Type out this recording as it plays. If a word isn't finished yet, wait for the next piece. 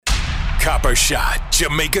Copper Shot,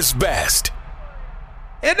 Jamaica's best.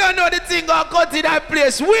 You don't know the thing gonna cut in that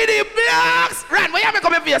place. With the blocks. Ran, where you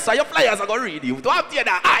come here, sir? Your flyers are gonna read you. To have to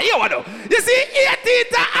that. You want to. You see,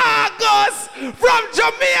 18th of August, from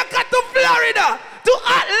Jamaica to Florida, to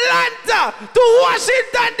Atlanta, to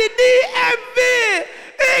Washington, the DMV.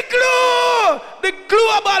 Igloo! The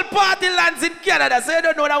global party lands in Canada. So you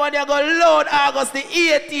don't know that when you're going to load August the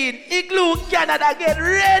 18th. Igloo, Canada, get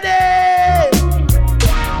ready!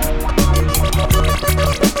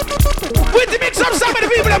 With the mix of some of the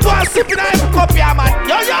people that go and sip in a cup here, man.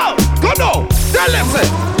 Yo, go now. Tell them, say,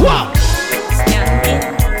 what?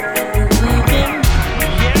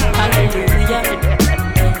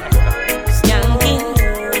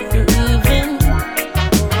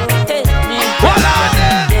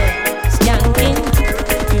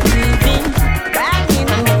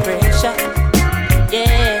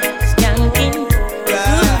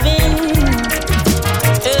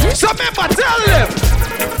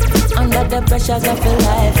 Under the pressures of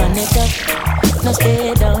life and it up. No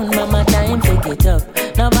stay down, mama, time to get up.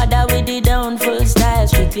 No matter with the down, full style,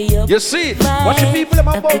 strictly up. You see, watch the people in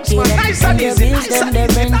my box, man. Nice and easy, nice and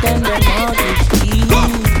easy.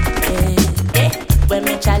 When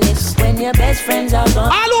me chalice, when your best friends are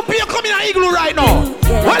gone. All who you coming at Igloo right now.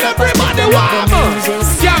 Well, everybody want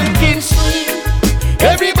skanking sweet.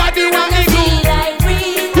 Everybody want Igloo.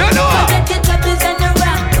 You know.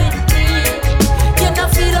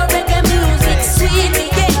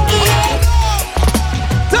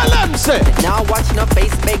 Now watch no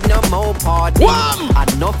face, beg no more pardon.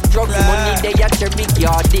 Enough drugs, money they are cherry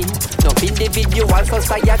garden. No individual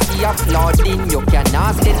society applauding. You can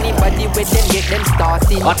ask anybody where them get them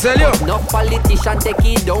starting. I tell you, no politician take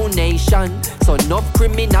a donation. So no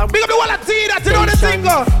criminal. Big up the wall of tea that you know the thing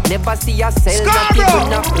go. Never see a cell that you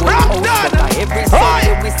not hold out. Every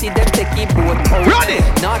Sunday we see them take a boat out.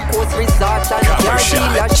 Not post resort and car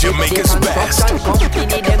dealership. Jamaica's best.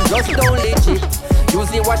 Company them just don't legit.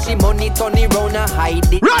 Usually wash the money, turn it round and hide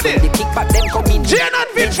it. Ready? The kickback them come in. Jane and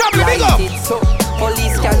Vince family, big up. So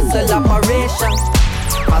police cancel operation.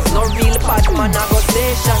 Cause no real bad man a go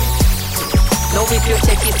station. Now if you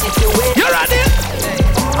check the situation, you ready?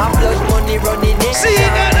 And blood money running in. See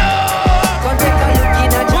that now. Come take a look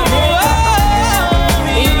in at Jamaica.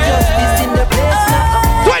 Injustice in the place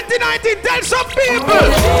now. 2019, tell some people.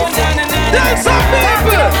 Tell some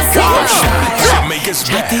people. Come on. Jamaica's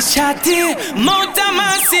best. Chatty, Mount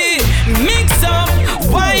Amasi, mix up.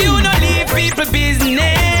 Why you not leave people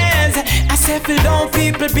business? I said, fill down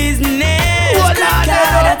people business. Tell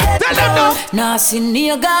them no. Nah, see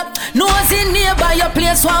nigga, no see neighbor, your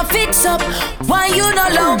place won't fix up. Why you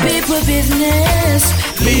not allow people business?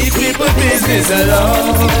 Leave people business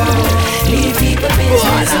alone. Leave people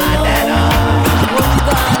business alone.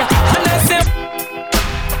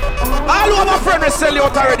 All of my friends will sell you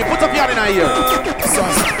out already. Put up your hand in here.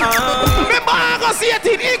 Remember, I go see it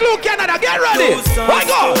in Igloo, Canada. Get ready. Why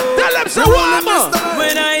go? Tell them say what, man.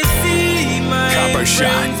 When I see my Copper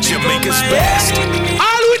Shot, Jamaica's best.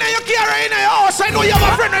 All we know you carry in your house. I know you have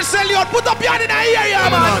a friend will sell you out. Put up your hand in here,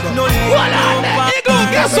 yeah, man. What on there?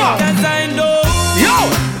 Igloo, guess what? Yo.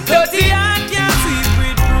 Dirty I can't sweep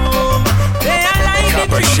with room. They are like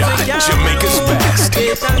Copper Shot, Jamaica's best.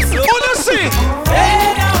 Wanna see?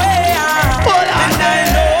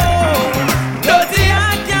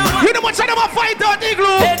 You know much of them a fight out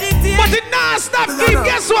Igloo, but it not stop keep.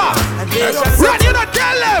 Guess what? Run, you don't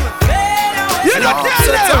tell them. You don't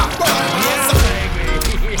tell them.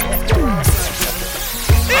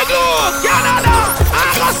 Igloo, Canada, I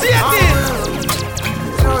go see it.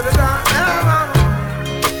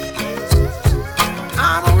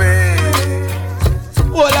 I'm away.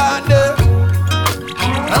 Hold on there.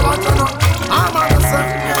 I'm on the sun.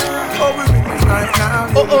 Oh, we're winning right now.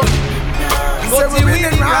 Say we're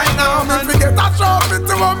winning right now, man. We get that trophy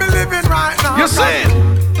to what we living right now. You see?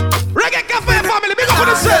 Reggae Cafe family, big up for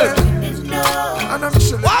yourself.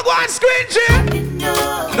 What go on screen, G?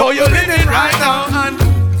 No, you're living right now, and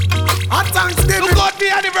on Thanksgiving. You got the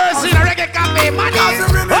anniversary in Reggae Cafe, man.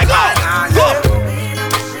 Right go.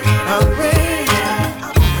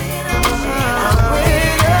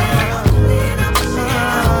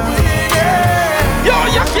 Yo,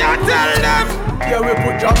 you can't tell them. Yeah, we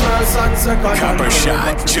put your first and second. Copper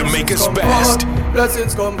Shot, Jamaica's best.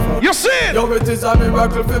 Blessings come from. You see it? Yo, it is a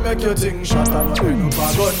miracle to make you think shot and bring up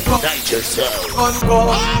a gun. Night yourself. Gun come.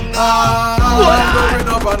 Going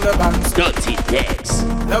up on the banks. Dirty Dex.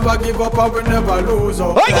 Never give up and we never lose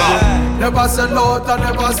up. Never sell out and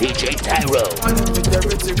never DJ Tyro. And with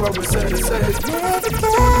everything what we say.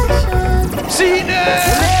 See there.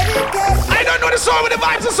 I don't know the song with the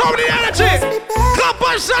vibes, the song with the energy.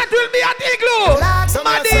 Copper Shot will be at Igloo.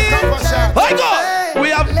 Maddy. I go. We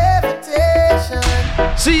have levitation.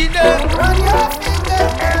 See there.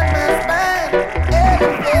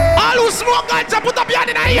 All who smoke ganja, put up your hand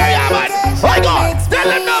in the ear, yeah, man. I go. Tell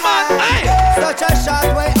them no, man. Hey. Such a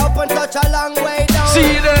short way up and such a long way down.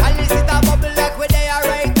 See there. And this is a bubble like where they are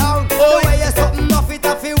right down. The way you're something off it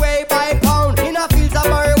off your way by pound. In a fields of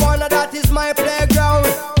marijuana, that is my playground.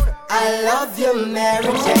 I love you, Mary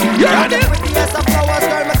Jane. You're on it. Yes, of flowers,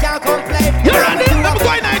 girl, I can't complain. You're on it. I'm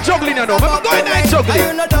going night juggling, you know. I'm going night juggling.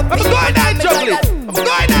 I'm going night juggling. I'm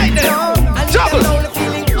going night there. Juggle.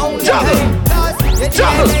 Juggle.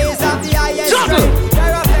 Juggle. Juggle.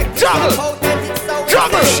 Juggle.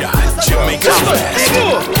 Juggle. Jamaica's best.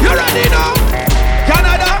 Igloo, you ready now?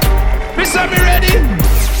 Canada, Mr. Me ready?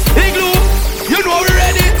 Igloo, you know we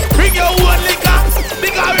ready? Bring your own liquor,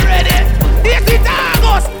 because we ready. 18th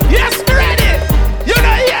August, yes, we ready. You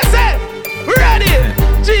know, yes, sir, we ready.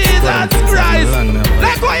 Jesus Christ.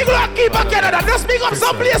 Let's go, Igloo, keep on Canada. Just big up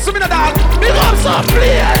some place to me, dog. Big up some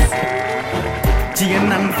place.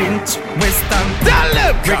 Jane and Finch, Western, Tell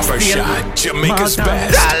them. Copper Shot, Jamaica's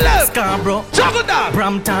best. Tell them. Scarborough, Juggle down.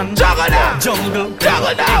 Brampton, Juggle down. Jungle,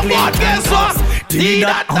 Juggle down. What guess what? Need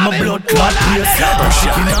that, I'm a blood clot. Copper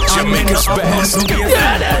Shot, Jamaica's best. You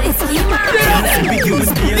ready?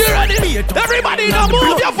 Everybody now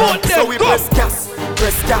move your foot there. So we Go. press gas,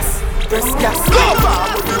 press gas, press gas. Go.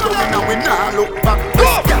 We now look back.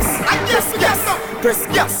 Go. Press gas, press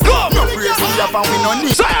gas. Go. No praise we have and we no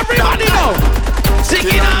need. So everybody now.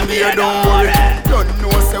 Singing and beer, don't worry. Don't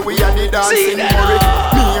know say we are the dancing worry.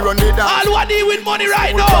 Me run the dance. All what deal with money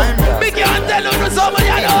right now. Me can't tell you to somebody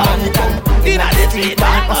I know. In a the street,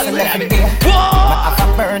 man. Whoa. I have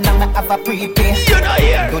a burn and I have a prepay. You know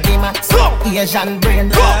here. Do the max, Go. Asian brain.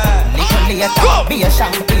 Go. Little later, Go. be a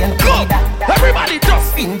champagne. Go. Everybody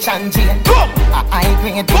just Finch and Jane. go. I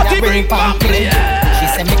grade What with he a bring bring back, pamphlet. yeah. She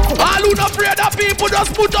said me cool. All who not afraid of people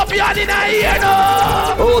just put up your hand in a ear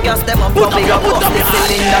now. Oh, gas them up, Put up big your- up, put bust up the your hand,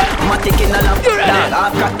 cylinder. yeah. Matic in a lap, You ready? dog,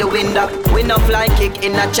 I've cracked the window. We no fly kick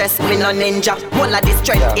in a chest, we no ninja. One of the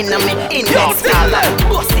strength in a me index tell finger. them.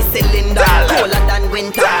 Bust the cylinder, Tell them. colder than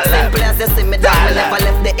winter. Tell them. Simple as you see me down, Tell we never them.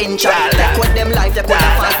 left the inch. Tell them. Take with them life, they coulda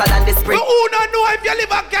Tell faster than the spring. But who don't know if you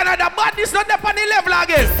live in Canada, but this not up on the level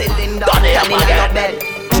again. Cylinder, Don't hear down in me your again. bed.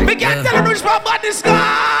 We can't tell you which one but this gone.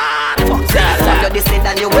 Fuck, Tell you them. this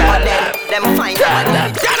than you were dead. Them find Tell out. them.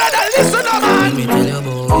 Canada, listen up, man.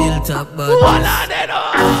 One of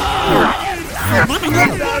them.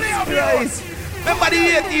 Remember the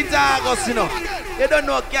 18th August, you know. You don't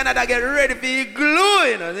know Canada get ready for the glue,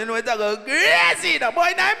 you know. You know it's a go crazy, you know. Boy,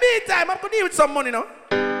 in the meantime, I'm gonna need with some money, you know.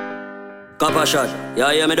 Copper Shot, you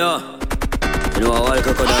hear me though? You know how all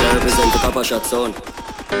crocodile represent the Copper Shot sound.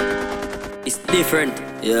 It's different,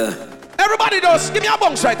 yeah. Everybody does. Give me a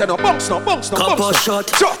bounce right now. Bounce now, bounce now, Copper bounce now.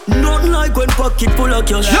 Shot, Sure. nothing like when pocket full of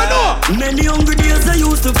cash. You know. Many hungry days I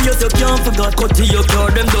used to face, you can't forget. Cut to your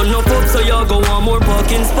car, them done no fuck, so you go one more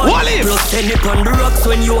parking spot. Wally. Plus 10 on the rocks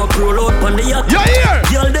when you up roll out on the yacht. You hear?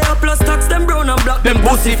 Girl, they are plus tax, them brown and black, Them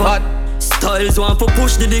pussy fat. Styles want to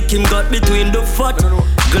push the dick him got between the fat.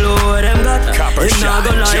 Glow them got Copper him not Shot,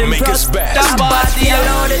 gonna lie him Jamaica's frost. best. That body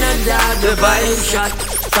alone in a dog, the vibe shot.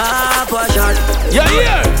 Copper Shot. You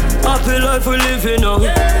hear? Happy life we living now.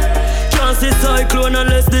 Can't see cyclone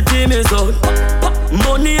unless the team is out.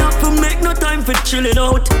 Money have to make no time for chilling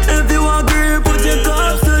out. If you agree, put your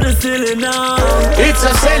cups to the ceiling now. It's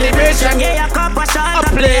a celebration. Yeah, Copper Shot A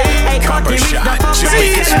play. Copper Shot,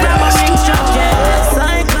 Jamaica's best.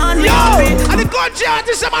 Yo, and the country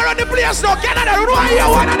artists them around the place now. Canada, who are you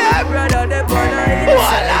one of them? One of them.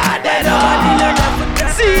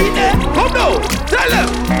 See them. Come now. Tell them.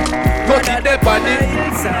 Go to the party.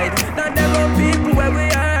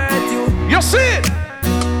 You see it?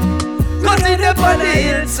 Go to the party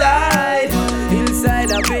inside.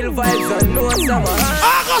 Inside I feel vibes and no summer.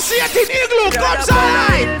 I go see it in Igloo. Come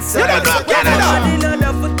side. You don't know Canada.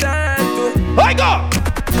 I go.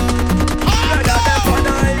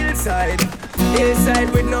 Inside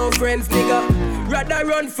with no friends, nigga. Rather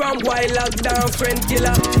run from wild lockdown, friend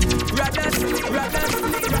killer. Rather.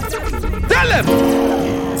 Tell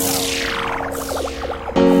them.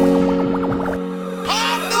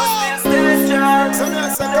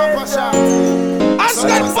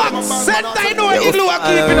 Ascot Fox, center you know Igloo are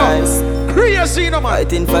keeping up. Crazy, no man.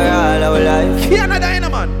 Fighting for all our life. Canada, you know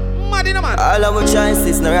man. Mad, you know man. All our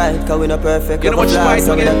choices not right, cause we not perfect. You know what you fight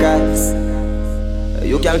some again? the guys.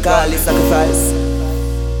 You can call it sacrifice.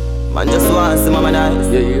 Man just wants the mama nice.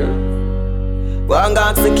 Yeah. Go and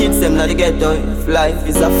ask the kids them now they get to if life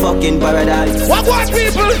is a fucking paradise. What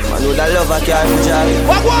people? Man who that love a car for drive.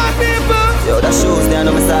 What people? Yo, the shoes they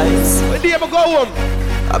on my sides. When do you ever go home?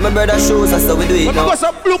 I'm my brother's shoes, that's how we do it now. Go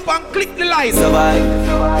some bloop and click the light. Survive.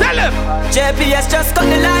 Tell him. JPS just cut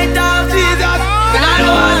the light off. Jesus. I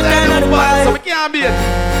don't want that no so we can't be it.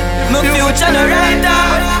 My future no right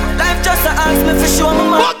now. Life just a ask me for sure,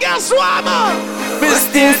 mama. But guess what, man? We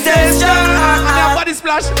still stay strong. Body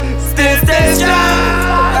splash. Still stay strong.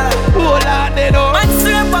 Hold on, they know. Man,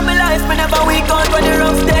 straight for my life, whenever we go when the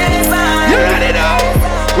rough days are. You ready now?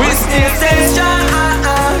 We still stay strong.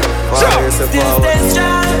 Still stay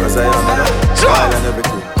strong.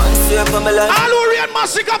 Man, straight for my life. All who read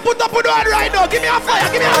Massacre, put up on the one right now. Give me a fire,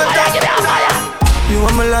 give me a fire, give me a fire. You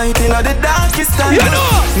are my light in the darkest time. You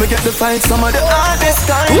know. Me get the fight some of the hardest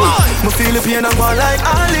time. Why? Me feel the pain and go like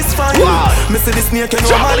all is fine. Why? Me see the snake and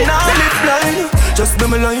no man now live blind. Just be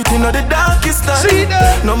my light in the darkest time. See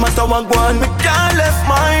that? No matter what go on, me can't left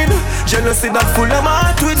mine. Jealousy that full of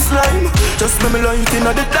heart with slime. Just be my light in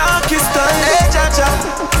the darkest time. Hey, cha-cha.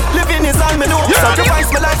 Living is all me know. Sacrifice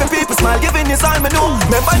my life and people smile. Giving is all me know.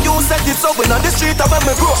 Remember you said it's so when on the street I when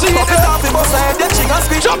me grow. Fuck it off, it must have them ching and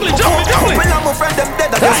speech. Juggling. When I'm a friend, them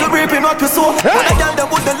dead. I guess we're reaping what we sow. When I got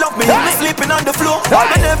them wouldn't love me. I'm sleeping on the floor.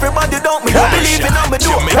 When everybody doubt me, don't believe in me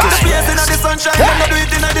do. The place in the sunshine, and I do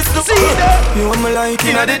it in the snow. You are my light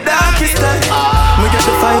in the darkest time. We get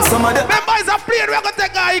to find some of the. Remember, it's a plane. We're gonna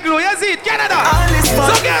take a igloo. You see it, Canada.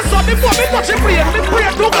 So guess what? Before we touch the plane, we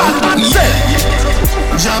pray to God and say.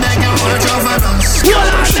 Jah make you watch over us.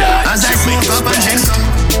 As I smoke up and drink up.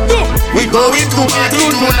 We going to party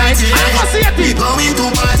tonight, yeah. We going to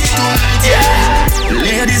party tonight, yeah.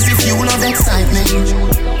 Ladies, if you love excitement,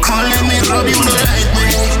 call me, rub you the right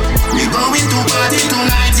way. We going to party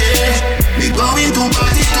tonight, yeah. We going to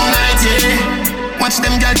party tonight, yeah. Watch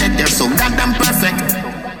them girls that they're so goddamn perfect.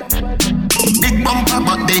 Big bumper,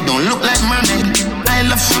 but they don't look like mermaid. I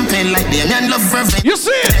love champagne like them and love fervent. You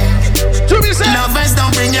see it? Lovers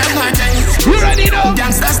don't bring your heart. You ready now?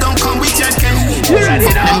 Gangsters don't come with your cane. You ready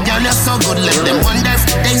now? Them girls are so good, let them wonder if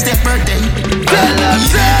today's their birthday.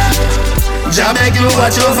 Jah beg you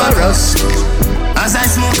watch over us as I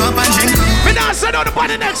smoke up and drink. Me now sit down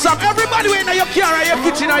upon the next song. Everybody in your car, or your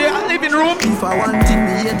kitchen, or your living room. If I want to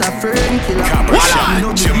meet a friend, Copper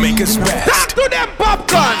Shot, Jamaica's best. Talk to them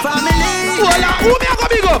popcorn. Family. Hola, who me a go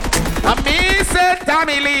big up? And me say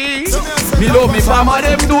Tommy Lee. Me love me family,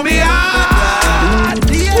 them do me hard.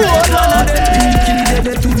 Hola,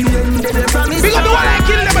 big up the one I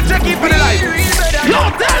kill them and check it for the life. Yo,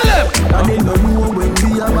 tell them. And they don't know when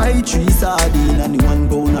we are buy 3 sardines and the 1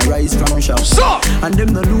 pound of rice from shop. So, and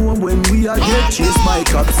them don't know when we are get chased by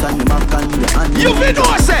cops and the mac and the hand. You be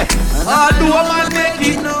know say, I do a man make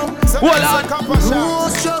it now. Hold on. No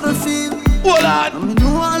struggle feel. Hold on. I mean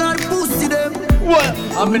no one I pussy them. Well,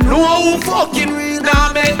 I mean know who fucking real.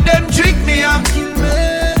 Now make them trick me and kill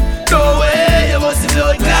me. No way, you must be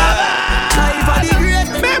like that.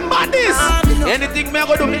 Remember this. Anything me I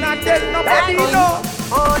go do, me not tell nobody no.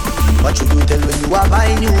 What you do tell when you are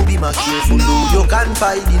buying you be my careful though you can't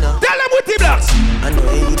find dinner. Tell them with the blocks. I know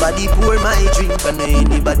anybody pour my drink, I know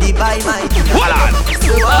anybody buy my dinner. Hold on.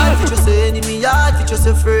 So hard fit you say enemy, hard fit you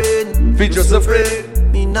say friend. Fit you say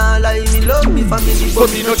friend. Me nah lie, me love me family, but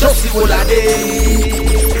me no trust the whole of day.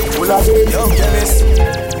 Whole of day. Young chemist.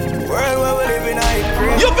 World where we live in, I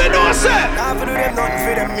pray. You been know say. Now for do them nothing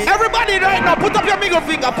for them me. Everybody right now, put up your middle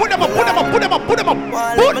finger. Put them up, put them up, put them up, put them up.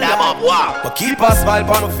 Put them up, what? But keep a smile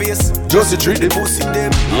on my face. Just to treat the pussy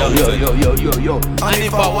them. Yo. And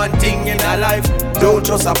if I one thing in our life, don't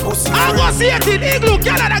trust a pussy. I'm gonna see it in Igloo,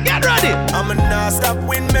 Canada, get ready. I'ma not stop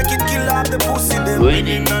win, make it kill off the pussy them.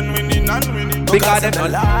 Winning and winning and winning. Because them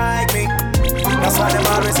don't like me. That's why them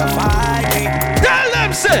always a fight me. Tell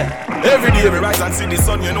them, say. Every day we rise and see the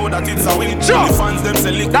sun, you know that it's a win. Sure. The fans them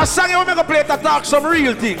say lick. That song you want me to play to talk some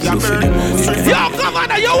real things. Yo,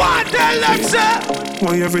 governor, you want to tell them, say.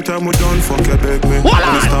 Why every time we done fuck you beg me? Hold on.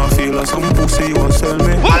 I start feel like some pussy you want sell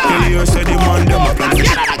me. Hold on. You said the man them a plan.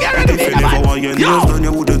 Get ready, if you never want your nails done,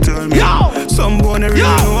 you wouldn't tell me. Some boy really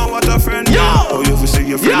know what a friend. Oh, you fi see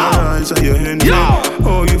your friend arise and your hand.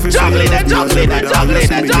 Oh, you fi see your juggling.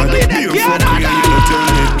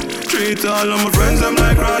 Treat all of my friends, I'm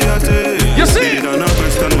like royalty. You see? They don't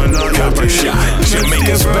question my loyalty.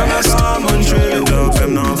 Jamaica's best. Love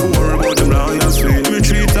them now for worry about them loyalty. Me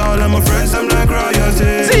treat all of my friends, I'm like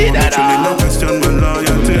royalty. See that? Actually, no question my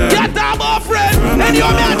loyalty. Get down, my friend. And you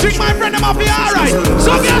me and trick my friend, them up here, alright.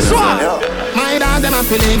 So guess what? My dog, them a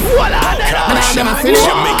feeling. What are they? My dog, them a feeling.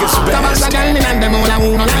 Jamaica's best. Tabas a girl in and them all a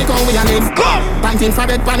who no like how we a live. Come. Panting for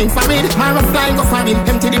bed, panning for it. Mara flying go for it.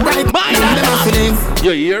 Empty the bright. My dog them a feeling.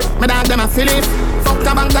 You hear? My dog them a feeling. Fuck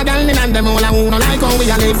the bank the girl in and them all a wanna like how we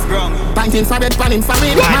a live. Panting for bed, panning for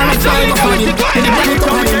it. Mara flying go for it. Empty the bright.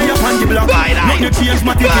 On the block, make you change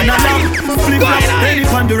my ticket and lap. Flip flop, any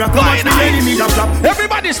pandora, come out me, any me flop.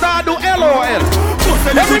 Everybody start do LOL.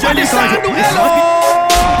 Everybody start do LOL.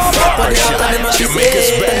 Jamaica's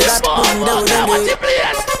best.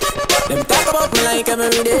 Them talk about me like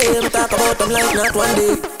every day. Them talk about them like not one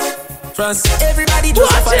day. France, everybody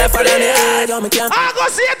just for the head. I go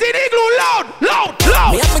see it in Igloo loud.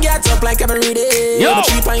 Me have to get up like every day. The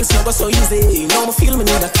 3 pints not go so easy. Now me feel me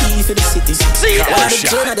need a key for the city. See that?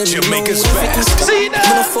 Jamaica's best. See that?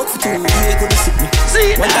 Me no fuck for 2 years, couldn't sit me.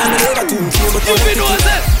 See one time I never 2 years, but you know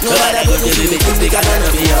that. Nobody go to me, it's bigger than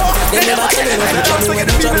a beer. They never tell me what you do when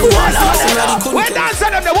you trouble. Why dance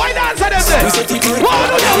at them there? Why dance at them there?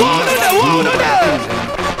 Whoa, no there.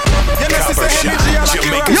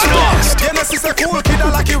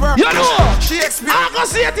 You know, she experienced. I go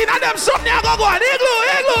see it in them something. I go on Igloo.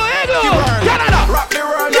 Canada. Rock me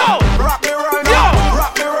world. Yo. Rock me world. Yo.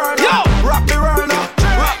 Rock me world. Yo. Rock me world.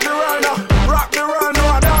 Rock me world. Rock me world.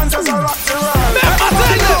 No dancers are rock me world. Remember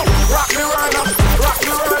tell you. Rock me world. Rock me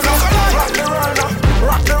world. Rock me world.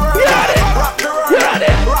 Rock me world. You ready? Rock me world. You ready?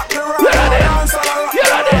 Rock me world. You ready? Dancers are rock me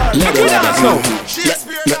world. Let me dance now. She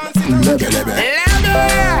experienced.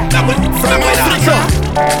 From Africa,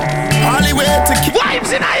 Hollywood to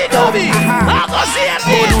vibes in Nairobi. I go see it.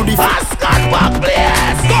 Pascal back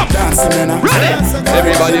place. Come. dancing, you know. Ready?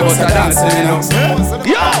 Everybody must a dancing, you know.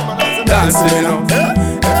 Yo, dancing, you know.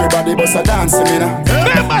 Everybody must a dancing, you know.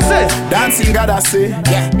 Remember say, dancing gotta say,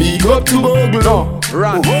 big up to Bogle.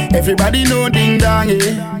 Run. Everybody know ding dong,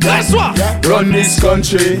 yeah. Guess what? Run this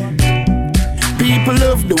country. People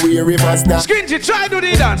love the way rivers dance. Skingy, try do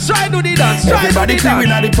the dance, try do the dance, try everybody do the dance.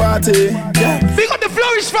 Everybody at the party. Yeah. Big up the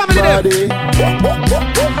Flourish family there.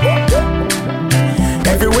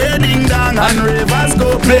 Everywhere ding dong and rivers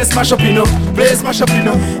go. Play smash up, you know. Play smash up, you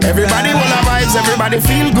know. Everybody wanna vibes, everybody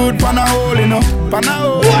feel good. Pan a hole, you know. Pan a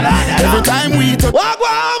hole. Every time we touch,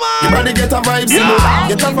 everybody get a vibes, you know.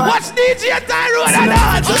 Get a vibe. Watch DJ Tyrone and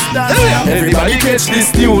dance. Just dance. Everybody catch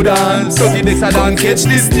this new dance. So the next come catch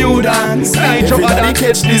this new dance. Everybody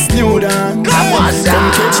catch this new dance. Come on,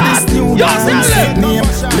 come catch this new dance.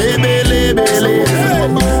 Lebe, lebe, lebe.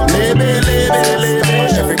 Lebe, lebe, lebe.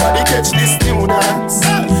 Everybody catch this new dance.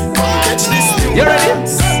 Come catch this new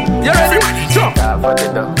dance. You ready? You ready? Jump.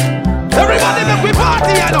 Everybody make we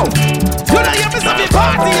party, you know. You know you miss a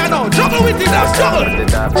party, you know. Juggle with it now, juggle.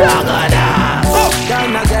 Juggle now.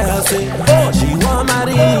 Ghana girl say, oh, she want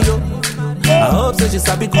marry you. I hope so she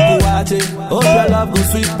sabi kuku wache. Hope your love go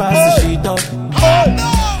sweet past the sheet up.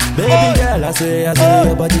 Baby girl, I say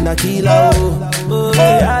your body na killer, oh.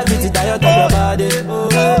 I beat it out of your body, oh.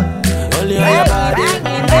 Only on your body.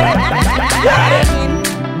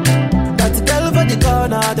 Got to tell for the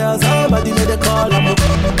corner, there's somebody made a call.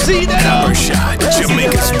 See that now? Rashad,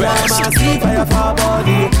 Jamaica's best.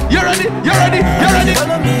 You ready? You ready? You ready?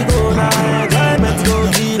 Follow me go now, let's go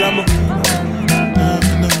kill 'em.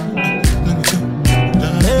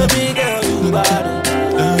 Baby girl, you bad.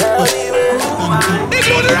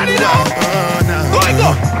 Igloo ready now? Go.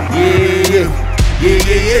 Yeah.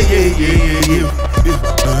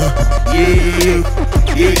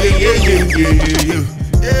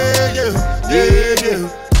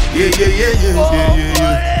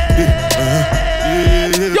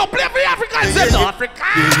 Yo, play for Africans, say no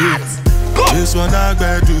Africans. Go. This one I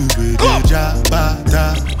gotta do with the jabata.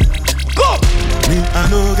 Go. Me I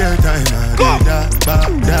no get time I Go.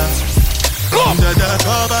 jabata. Go.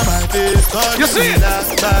 Cover my face. You see it?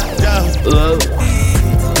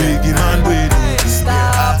 Big man with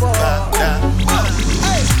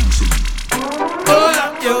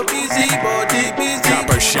Yo, busy body, busy.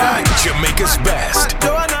 Rashad, Jamaica's best.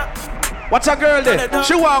 What's a girl there?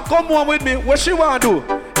 She want come home with me. What she want do?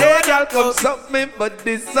 Hey girl, come suck me, but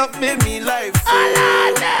this suck me. Me life.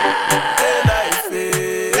 Hey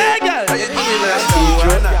girl. How you do me like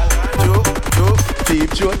Joanna?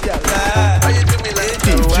 Deep joke, girl. How you do me like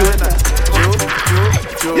Joanna?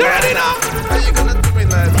 You ready now? How you gonna do me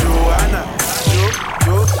like Joanna?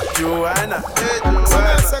 Joanna. Hey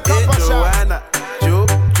Joanna.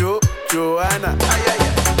 Joanna.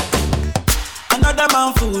 Another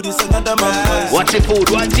man food is another man voice. Watch your food,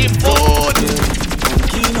 watch your food.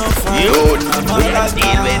 You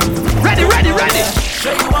deal with. Ready.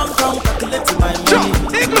 Show you one come calculate my money.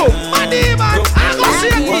 Jump, Igloo, money man. I go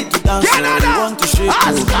shake it. Canada,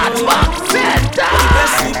 Ascot back center.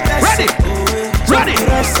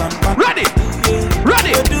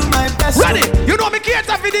 Ready. You know me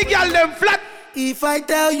cater for the girl them flat. If I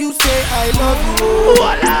tell you, say I love you.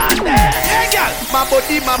 Hey, girl. My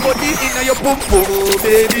body in your boom boom,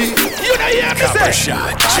 baby. You know hear me say?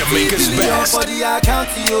 Shot, Jamaica's best. Body I count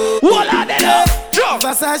you.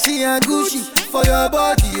 Versace and Gucci for your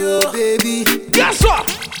body, oh baby. Guess what?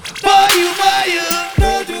 For you,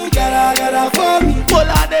 no do gotta for me.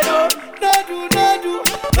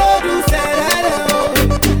 No do say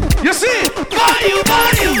that. You see? For you, no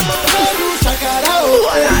do shakara, oh.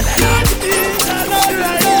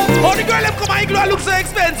 Oh, the girl them come and look so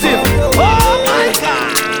expensive. Oh my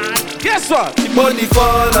God! Guess what? The money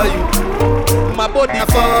follow you. My body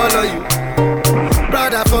follow you.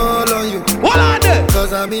 Brother fall on you. What are they?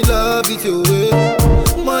 Cause I'm in love with you.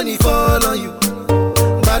 Money fall on you.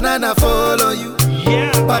 Banana fall on you.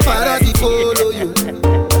 Yeah. Paparazzi follow you.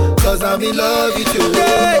 Cause I'm in love with you.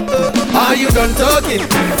 Are you done talking?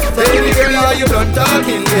 Baby girl, are you done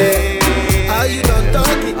talking? Yeah. Are you done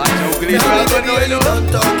talking? I don't believe are you done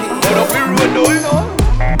talking? Hold up your road, no, you know.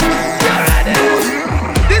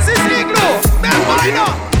 This is Iglo. Remember, you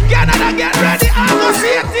know. Canada, get ready. I'm gonna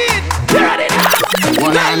see it. Get ready now.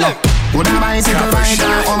 Would I bicycle rider,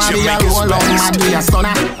 or maybe a roll on, maybe a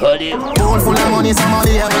stunner. Pool full of money,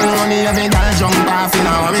 somebody having money, every girl jump off in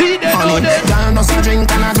a hurry. Honey, girl does a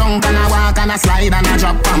drink and a drunk and a walk and a slide and a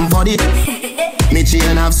drop on body. Me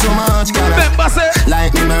chain have so much color,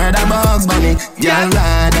 like me murder Bugs Bunny. Girl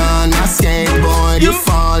ride on my skateboard, you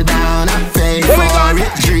fall down, I pay for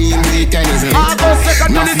it. Dream weekend is it? Now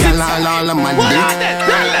feel all of my dick.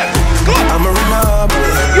 I'm a runner,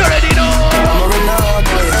 you already know.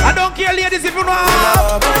 I don't care, ladies, if you know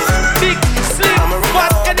big, slim, fat,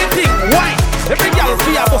 anything, wine. Every girl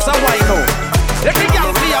feel a boss a wine now. Every girl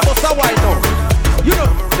feel a boss a wine now. You know,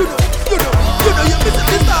 you miss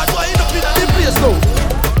the start wine up in the place now.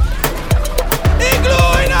 Iglo,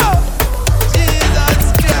 you know. Jesus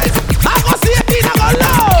Christ. I'm gonna see it in, I'm gonna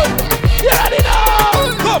loud. You ready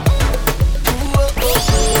now? Come.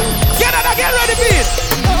 Get ready, please.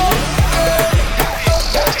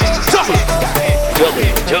 Juggle.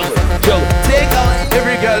 Take on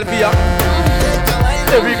every girl for ya.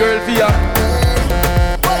 Every girl for ya.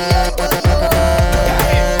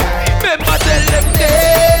 Remember tell them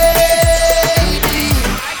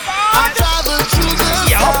I travel through the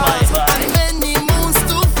many moons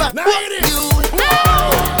to find you, baby.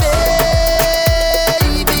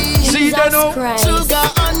 Jesus Christ. Sugar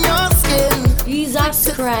on your skin. Jesus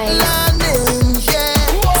Christ.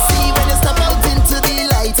 See when you step out into the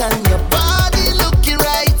light and your body looking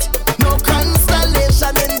right. No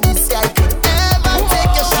constellation in the sky could ever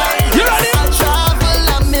take a shine. I'll travel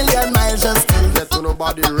a million miles just to get to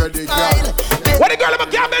nobody ready, girl. What the girl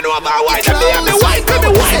can't bend over white? Let me white.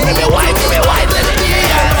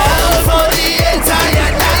 For the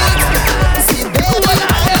entire night. See, baby,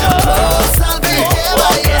 I'll be here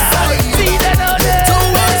by your side.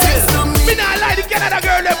 Me not like the Canada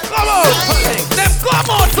girl, them come out.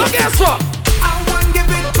 So guess what? I want give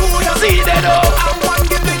it to you. See they know. I want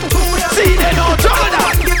give it to you. See they know. Juggle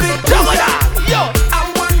that. Yo. I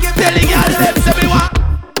want give it Tell the girl them say me what?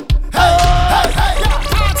 Hey.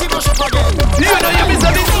 Push up again. You know you miss a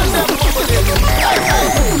bit.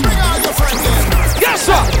 Bring all your friends in. Guess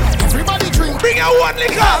what? Everybody drink. Bring your one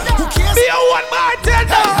liquor. Be a one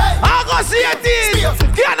bartender. I'll go see a team.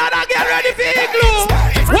 Canada get ready for Iglo.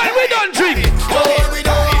 When we don't drink. We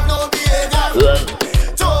don't have no behavior.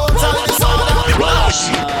 Total disorder.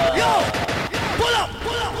 Yo. Pull up.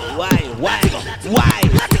 Why?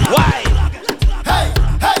 Hey.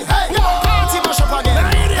 Party mash up again.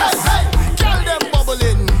 Hey. Girl them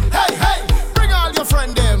bubbling. Hey. Bring all your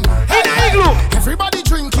friend them. In a Iglo. Everybody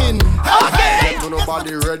drinking. Okay.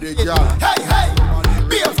 Nobody ready, girl. Hey.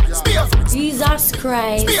 Beer. Jesus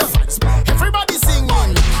Christ. Everybody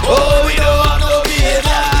singing. Oh, we don't have no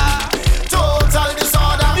behavior. Total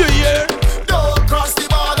disorder. You hear? Don't cross the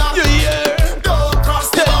border. You hear? Don't cross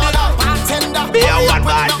the border. Bartender. Be a one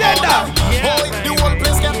bartender. Boy, the whole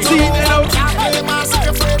place get to See they know. Can't play massive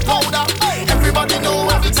afraid powder. Everybody know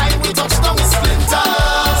every time we touch down it's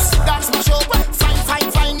splinters. That's my show.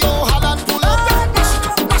 Fine, yo, Holland pull up.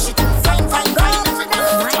 Mash it, fine.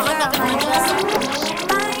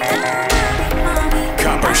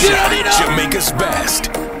 Copper Shot, Jamaica's best.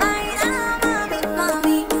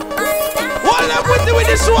 Hold up with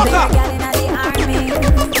this walker.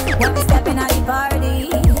 When we step in at the party,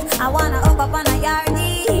 I wanna up on a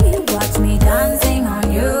yardie. Watch me dancing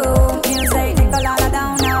on you. Music take a lot of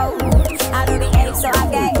down now. I do the egg so I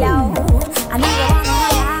get low. I know you wanna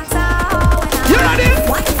have so. You ready?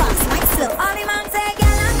 One fast, like slow. All the man say,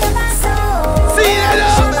 girl, I'm the best. See that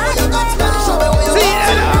now. Double it, show me where you got.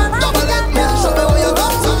 Double it, show me where you got.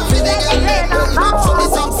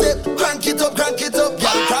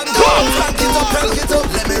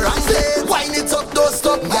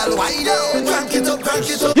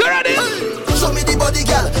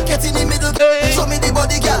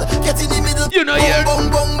 You know here.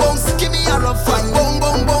 Boom, boom, boom, give me a rough fine. Boom,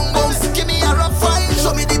 boom, boom, boom, give me a rough fine.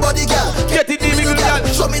 Show me the body, girl. Get it, girl.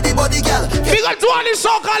 Show me the body, girl. We got to all the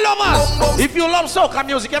soca lovers. If you love soca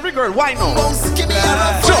music, every girl, why not? Give me a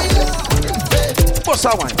rough fine. Bust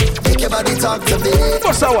a wine. Make your body talk to me.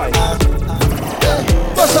 Bust a wine.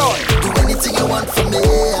 Bust a wine. Do anything you want from me.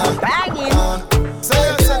 Say,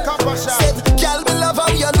 girl, me love how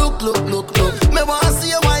you look. Me wanna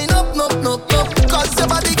see you wind up, cause your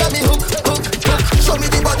body got me hook. Show me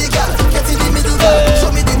the body, girl. Get in the middle, girl.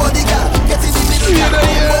 Show me the body, girl. Get in the middle, girl.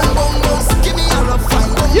 Boom, boom, boom. Give me a rough fine.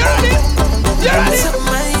 You ready? You ready? Something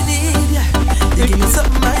I need, you give me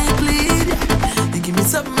something I bleed, you give me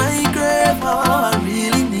something I crave. Oh, I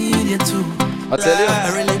really need you too. I tell you,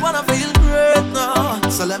 I really wanna feel great now,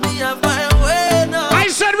 so let me have my way now. I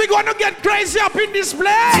said we're gonna get crazy up in this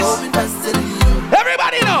place. So invested in you.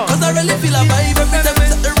 Everybody know. Cause I really feel a vibe every time we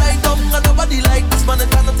set the right tongue. And nobody like this man,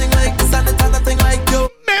 it's nothing like this, and it's nothing like you.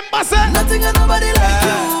 Member say nothing and nobody like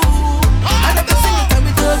you. And every single time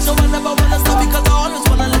we touch, no one ever wanna stop, because I always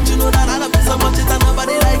wanna let you know that I love you so much, it's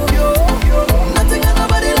nobody like you. Nothing and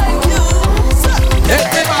nobody like you.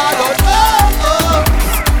 Everybody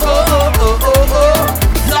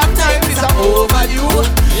long time is over you.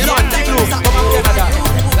 You know what to do. Come on, Canada.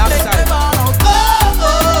 Last time.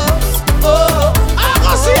 I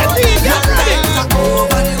go see a thing. Get ready.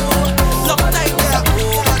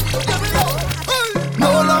 No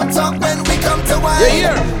long talk when we come to wine.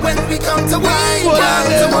 Yeah. When we come to wine. No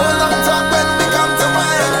long talk when we come to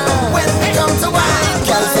wine. When we come to wine.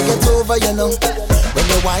 Girl, take it over, you know. When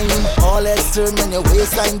you whine, all heads turn when your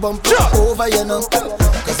waistline bump over, you know.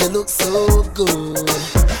 Cause you look so good.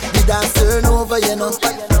 The dance turn over, you know.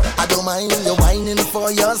 I don't mind you whining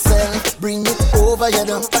for yourself. Bring it over, you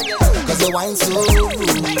know. Cause you whine so rude.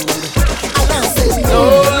 And I say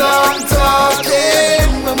no long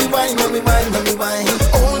talking. When we whine, when we whine, when we whine.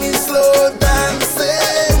 Only slow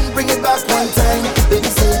dancing. Bring it back one time. Baby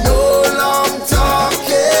say no long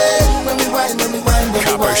talking. When we whine, when we whine, when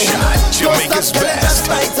we whine. Copper Shot, Jamaica's best.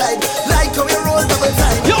 Like how you roll double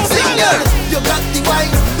time. Yo, singer, you got the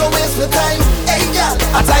wine, don't waste your time. Hey girl,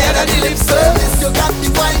 I'm tired of the lip service. You got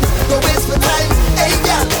the wine, don't waste your time. Hey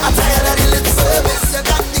girl, I'm tired of the lip service. You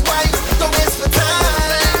got the wine, don't waste your time.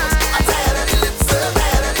 I'm tired of the lip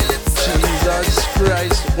service. Jesus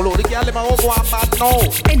Christ. Well, the girl in my home one man now.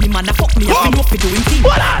 Any man that fuck me, I know fi doing things.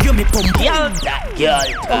 You me pump, Girl, that girl.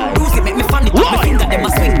 bruise it, make me fan it up. My finger them a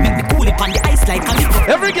swing, make me cool it on the ice like a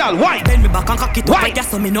liquor. Every girl, why? Bend me back and cock it up, I guess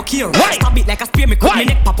so me no care. Stab it like a spear, me cut me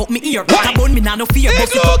neck, pop up me ear. Cut a bone, me nah no fear,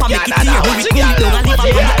 bust it up and make it clear. When we cool it down and leave on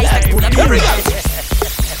the ice like spoon of beer.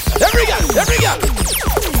 Every girl.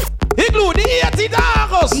 Include the 18th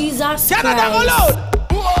August. Jesus Canada go loud.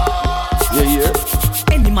 Yeah.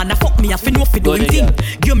 Any man a fuck me, I fi know fi doing thing.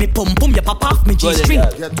 Give me pum pum, you pop off me G-string.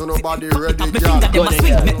 Get to nobody ready, Pop me finger, them a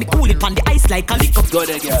swing, make me cool it on the ice like a liquor.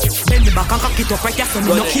 Bend me back and cock it up right there, so me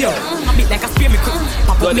no care. Stab it like a spear, me cut,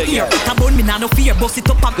 pop up me ear. Cut a bone, me nah no fear, bust it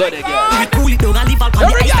up and we cool it down and leave all on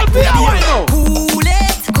the ice like spoon of beer.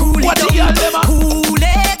 Cool it down, cool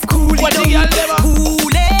it, cool it, cool it down,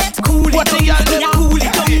 cool it, cool it down. Cool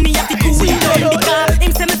it down, me have to cool it down because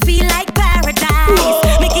him say me feel like paradise.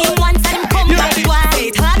 Make him once and come back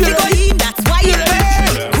twice. Hard to go in, that's why you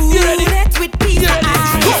burn. Cool it with peace of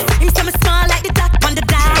eyes. Him say me small like the dot on the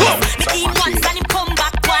dice. Make him once and him come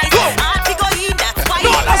back twice. Hard to go in, that's why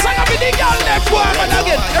you burn. That's why I be the girl next one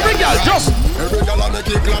again. Every girl just. Every girl I make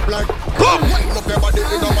it clap like. Come. Wind up your body,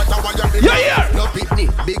 it don't matter what you're in. Yeah. No picnic,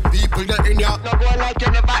 big people get in ya. No go like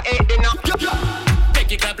you never ate dinner.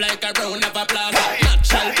 Make it clap like a round of applause.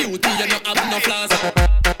 Natural beauty, you don't have no flaws.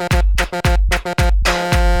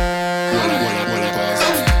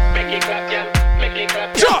 Make it clap, yeah. Make it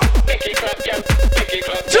clap, yeah. Make it clap, yeah. Make it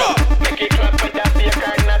clap, yeah. Make it clap with that beer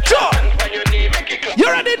can not Sure. and when you need, make it clap. You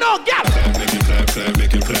already know, girl. Make it clap, clap,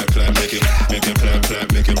 make it clap, clap, make it clap, clap, make it clap,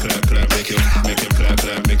 clap, make it clap,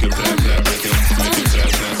 clap, make it clap, clap, make it clap,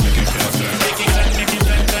 clap, make it clap, clap.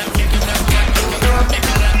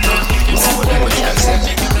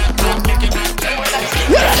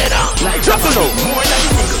 You already know. Like drop it low. More than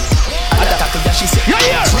you think. She said,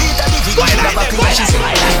 yeah. Sweet and the Why like back them, she said,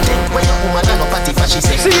 when your woman and no party for she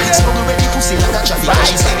said, smuggle ready pussy like a traffic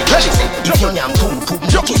she said, if you nyam pum pum,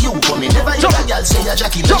 lucky you come in, never hear a girl say a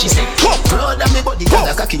Jackie she said, blood and me body girl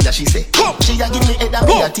a cocky she said, she a give me head and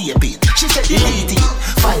me a tape it, she said delete it,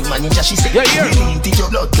 fine manager she said, delete it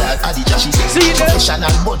your blood clot addict she said,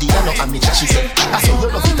 professional body and no amateur she said, I say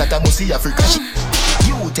you love it at a Musi Africa she.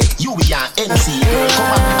 You take, you be an MC girl,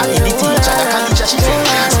 come on, I need the teacher, the college she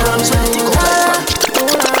said, sperms when it go like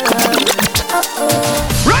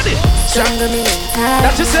Ready? Jungle me mental.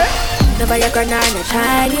 That you say? No Viagra, no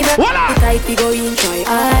Chinese. Voila! The type we go in, try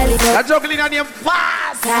all it up. I'm juggling on your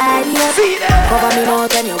fast. Tie me up. See that? Cover me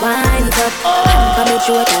mouth and you wind it up. Come make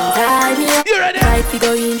sure and tie me up. You ready? Type we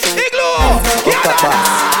go in, try Igloo!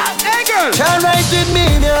 Hey girl! Can't write with me,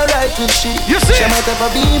 me write with she. You see? She might have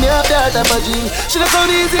a B, me have that type of G. She look so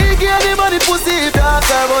easy, give the money pussy. If you ask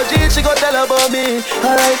her about G, she go tell about me.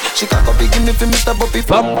 Alright, she can't copy, give me for Mr. Buppy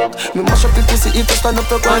from rock. Me mash up the pussy if you stand up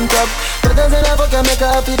to one drop. Better than ever can make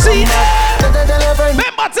her happy. See that? Better than ever.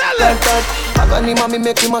 Remember, tell them. I got him, mommy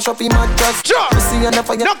make him mash up him mattress. Sure. See and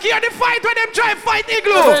fire. Look here, the fight when them try fight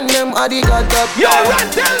Igloo. Friend them, I the god that. Yo, run,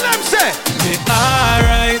 tell them, say. Me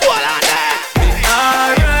alright. What are they? Me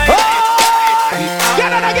alright.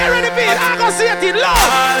 Get ready, beat. I go see it in love.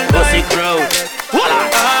 Pussy crowd. What are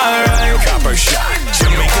Alright. Copper shot,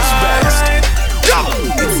 Jamaica's best.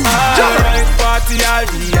 Alright. Party all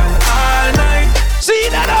day and all night. See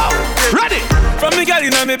that out. Ready. From me girl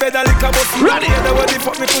inna me bed a lick a bus. Ready. The way the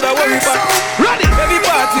fuck me coulda worry back. Ready. Every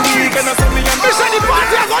party weekend I saw me and Me say the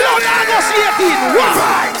party I go down. I go see it in. What?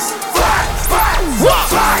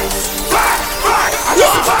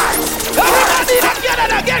 Everybody that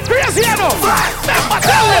Canada get crazy, you know. Remember,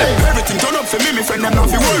 tell them. Everything turn up for me, my friend, them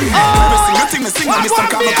not fi worry. Every single thing me sing, me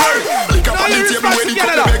some kind of curry. Lick up on the table where the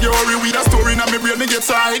cup, me beg you hurry. With a story now me brain, me get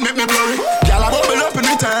side, make me blurry. Girl, I bubble up in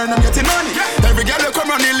return, I'm getting money. Every girl you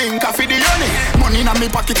come on the link, I feed the honey. Money in my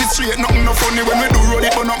pocket is straight, nothing no funny. When we do roll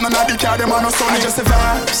it, but up, none of the car, them are no sunny. Just the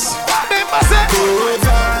vibes, good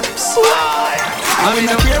vibes. I mean,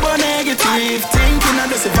 I care about negative thinking, I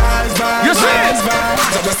just the vibes, You see it?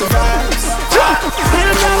 just the vibes.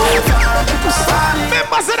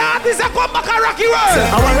 Members of the artists that come back and Rocky Road.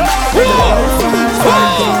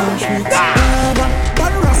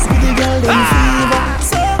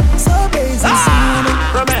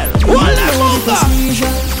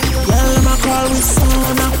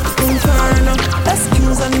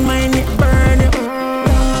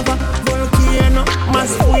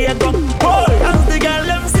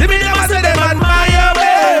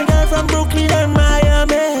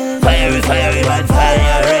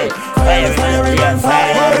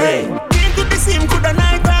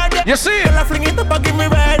 You see?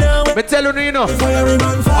 Me tell you know.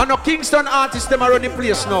 On the Kingston artists, them are running the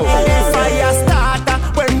place now.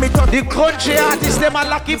 The country artists, them are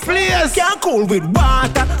lucky players. Can't cool with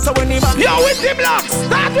water. So when yo, with the blocks,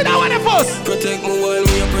 start with our first. protect me while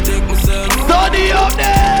me I protect myself. Study up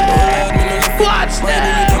there. Watch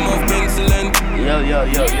that.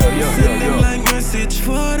 Yo. Like message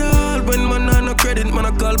for all. When man on no credit, man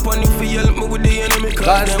I call upon you for help me with the enemy.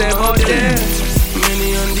 Cause them out there.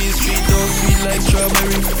 Many on these streets don't feel like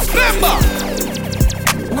strawberry. Remember,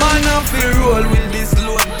 man I feel roll with this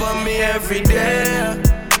load for me every day.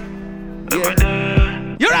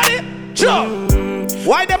 You ready? Sure.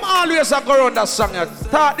 Why them always are go around that song?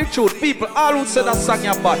 Talk the truth. People all who say that song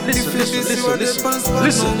is bad. Listen.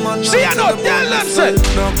 See you know, tell them say.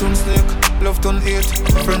 Dark turn snake, love turn hate,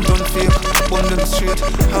 friend turn fake, bun them straight.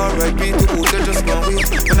 R.I.P. to who they just gon' wait.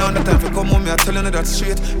 When I the time for come home, me I telling you that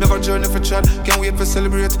straight. Never journey for chat, can't wait for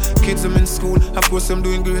celebrate. Kids them in school, of course I'm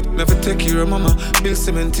doing great. Never take care of mama, bill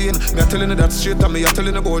 17. Me I telling you that straight, and me I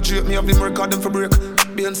telling you about Drake. Me have them record them for break.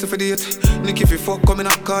 Beyonce for date. Nick if you fuck coming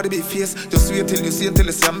up, Cardi B face. Just wait till you see until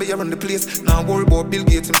you see me around the place. Now worry about Bill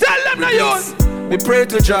Gates. Tell them now you. Me pray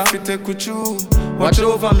to Jah, fi take with you. Watch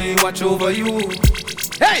over me, watch over you.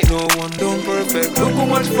 Hey! No one done perfect. Look how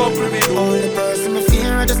much fuck we do. Only person me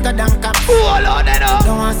fear just a damn cap. Oh Lord, I know.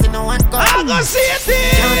 Don't want to see no one come. I go see it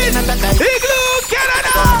in Igloo,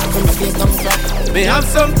 Canada. Me have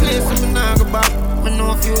some place where me nah go back. Me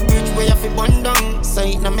know a few bitch where you fi bun down. So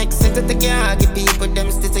it no make sense to take your give people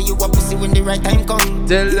them still say you a pussy when the right time come.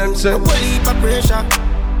 Tell them so. A whole heap of pressure.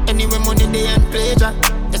 Anyway money they and pleasure.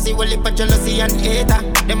 You see whole heap of jealousy and hater.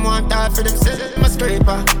 Them want all for themselves, I'm a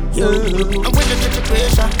scraper. And when you check the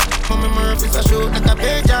pressure, mommy Murphy's a shoot like a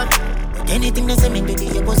pager. Anything they say me baby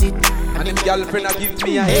you buzz it. And them girlfriend a give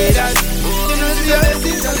me a head.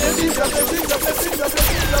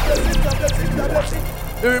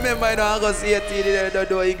 You remember, you know, August 18th,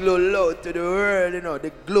 the Igloo loud to the world, you know,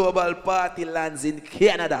 the global party lands in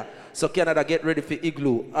Canada. So Canada, get ready for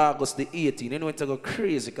Igloo, August the 18th. You know it's going to go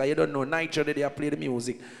crazy, because you don't know Nitro, they play the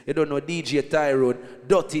music. You don't know DJ Tyrone,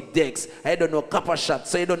 Dirty Dex. I don't know Copper Shot,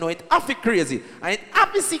 so you don't know it happy crazy. And it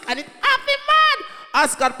happy sick, and it happy mad.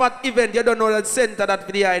 Ascot Pat event, you don't know that center that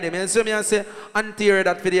for the item. And so me and say, anterior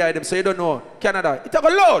that for the item, so you don't know Canada. It's a go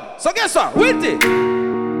loud. So guess what? Wait it.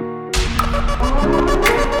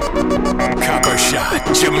 Copper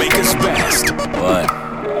Shot, Jamaica's best. What?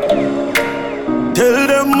 Tell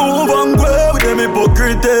them move and go with them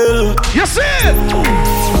hypocrite. You see it?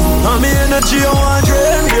 I'm here she a want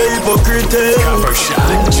dream, yeah, hypocrite. Copper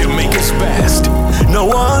Shot, Jamaica's best. No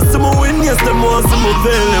one see me win, yes, them want see me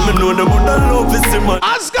fail. Let me know them would not love this man.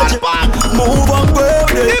 Asgard back. Move on,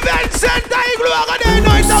 baby. Event center, Igloo, I got there,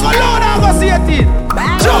 no, it's not alone, I go see it.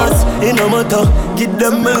 Just in a matter, give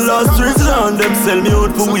them my last resort. Them sell me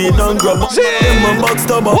out for weed and grab. Them a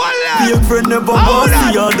backstabber. Fake friend never want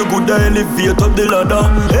see all the good I elevate up the ladder.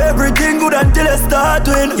 Everything good until you start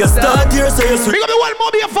win. You start here, so you swing. Pick up the one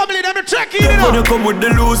more your family, them check in, you know. When you come with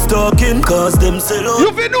the loose talking, cause them sell out.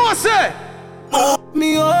 You feel no, say.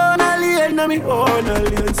 Me own alien, na me own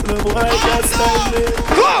alien. So the boy just like me.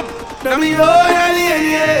 Come! Na me own alien,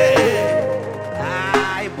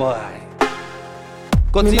 yeah. Aye, boy.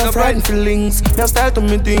 Me no frightened feelings, me a style to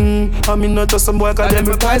me thing. And me not just some boy cause them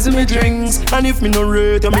poison me drinks. And if me no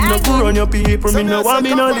rate, me no go on your people. Me no want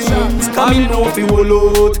me no links. Cause me know if you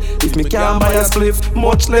will out. If me can't buy a spliff,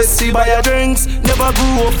 much less see buy a drinks. Never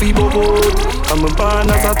grew up fi boat. I'm a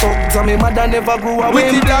born as a thug, so me mother never grew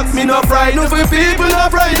away. Me no frightened for people, no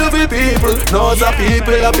frightened for people. No the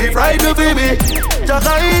people a be frightened for me. Just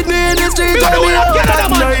hide me in the street and me out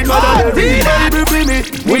at night. Mother everybody be me.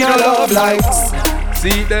 We no love lives.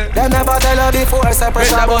 See that? They never tell her before, say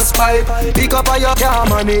pressure bus pipe. Pick up on your can't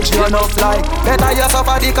manage, you no fly. Better you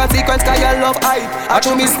suffer the consequence, cause you love hype. I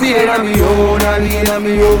show me stay on me own, and lean on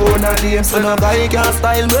me own, and lean. So no guy can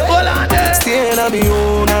style me. Stay on me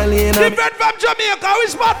own, and lean. Different from Jamaica,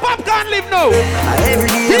 which part pop can't live now? Every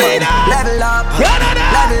day, level up,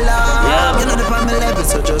 level up. You know the family level,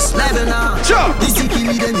 so just level up. Sure. This is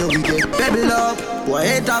key, then you get level up. Boy,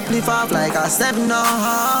 head up, lift off like a 7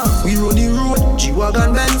 now. We run the road,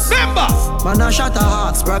 G-Wagon Benz. Member! Man a shot a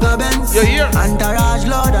Hawks, Braga Benz. You hear? Entourage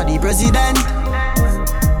Lord of the President.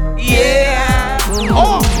 Yeah!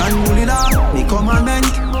 Oh! And Mulila, me commandment.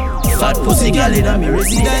 Fat pussy girl in a me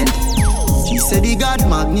resident. She said he got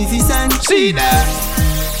magnificent. See there!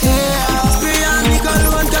 Yeah, spray and me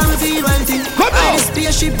call one time feel wealthy. Come on!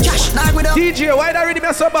 Spaceship cash like with a DJ, why that really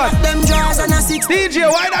mess so bad? them drawers and a 6. DJ,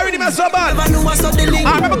 why that really mess so bad? Never know what's up the link.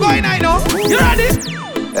 I remember going I know. You ready?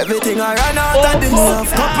 Everything I ran out and this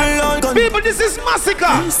couple on gun. People, this is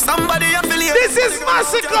massacre. Somebody affiliate. This is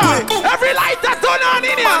massacre. Every light that turn on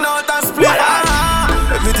in here. Man out and split.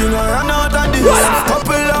 Everything I ran out and this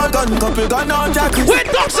couple on gun, couple gun on jack. When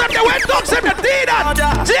dogs up there, did that.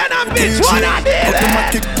 Jane and bitch, what I did.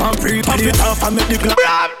 Automatic pump, pop it off and make the glass.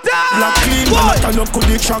 Black clean, man, I turn up could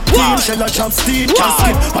the track team. Shell a chop steam,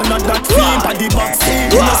 casket, and not that theme. Body box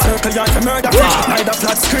team, in a circle, you can murder fish. Neither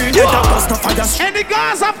flat screen, get a bust of fire. Any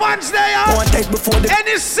Gaza punch there?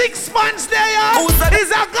 Any 6 punch there?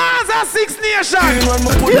 Is a Gaza 6 Nation?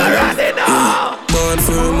 You ready now? Man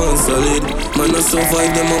firm and solid. Man I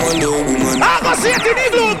survive them, I wonder woman. I go see it in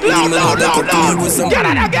Igloo, loud.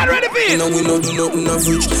 Get ready for it. Now we no do nothing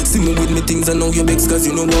average. See me with me things, I know you vex cause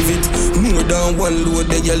you know of it. More than one load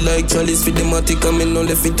that you like Charlie's for the matic. I mean no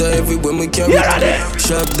left it everywhere we carry.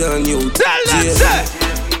 Sharp down you. Tell them say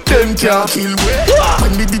them can't kill we.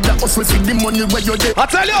 When we did that hustle for the money where you get. I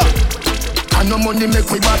tell you. And no money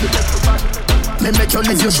make we bad. Me make you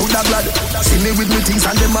live your shoulder glad. See me with me things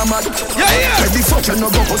and them a mad. Yeah. Where the fuck you no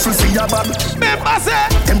go hustle for your bag. Remember say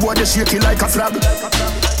them boy they shake it like a flag.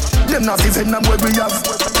 Them not even them where we have.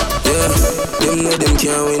 Yeah, them know them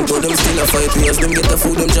can't win, but them still a fight us. Them get the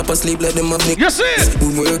food, them chop asleep like them have nick. You see it? We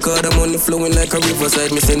work hard, I'm on the flowing like a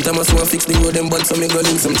riverside. Me send Thomas want fix the road, them bad, so me go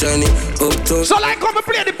link some Chinese uptown. So like come and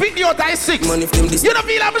play the pig out I 6. Man, if them this you don't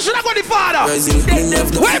feel like we should have got the father. Rising, me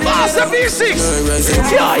left the where boss the V6?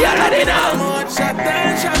 Yo, you ready now? Shut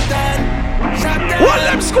down. One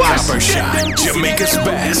them squash. Copper Shot, Jamaica's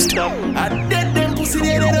best. I dead them pussy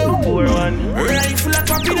they don't. Poor one. Rifle a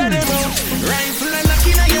copy that them out. Rifle a knock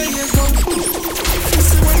in a your ears down.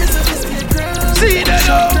 See that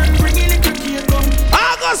now. I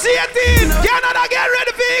go see it in. Canada get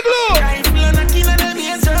ready for Igloo. Rifle a knock in a them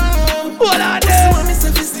ears down. What are they? Want me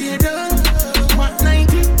to stay down. Mat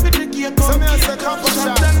 90 with the gear come. Some else a Copper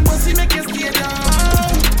Shot. That pussy make you stay down.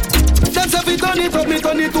 That's if it turn it up, me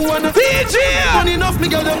turn it to one. DJ! Money enough, me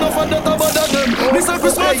get enough of that about them. Mr.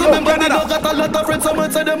 Christmas, remember me don't got a lot of friends.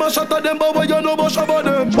 Someone say them a shot at them, but what you know about Shabba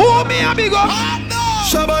them? Who me amigo?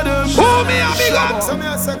 Shabba them. Who me amigo? Some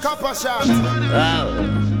else a Copper Shot.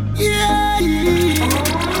 Yeah.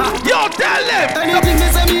 Yo, tell them. Anything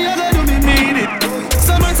me say me, I gotta do me mean it.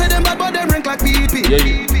 Someone say them bad, but them rank like PP.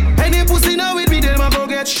 Yeah. Any pussy now with me, them a go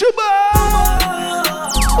get Shabba.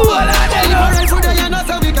 What are they? Alright, for the you're not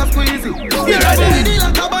so we can squeeze it. You ready?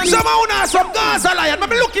 Someone who has some Gaza lion. I'm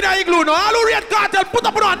looking at Igloo now. All who read cartel, put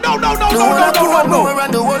up on. No.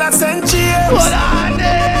 Around the world I send cheers. What are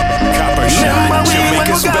they? Copper Shot,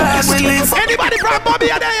 Jamaica's best. Anybody from Bobby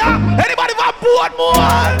are there? Anybody a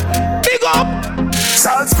Portmore. Big up.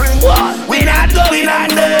 Salt Spring. What? We not going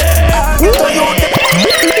under.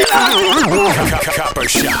 Copper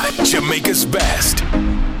Shot, Jamaica's best.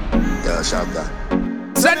 Yeah, sharp that.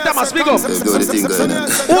 St. Thomas, big up. Do the thing going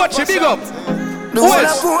on. Watch it, big up. The whole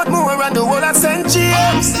of Portmore and the whole of St.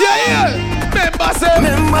 James. Yeah.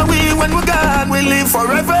 Remember we when we gone, we live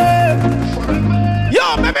forever. Yo,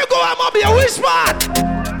 let me go, I'm up here, which part?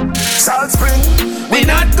 Salt Spring, we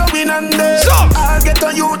not going under. So, I'll get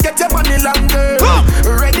on you, get your money longer.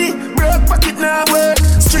 Ready, broke pocket now work.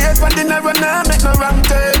 Straight for the narrow now, make no wrong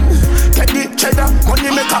turn. Petty cheddar, money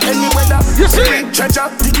maker any weather. You see? Treasure,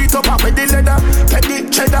 dig it up and with the leather. Petty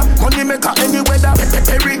cheddar, money maker any weather.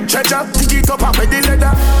 Perry treasure, dig it up and with the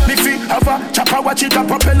leather. Me fi have a chopper, watch it a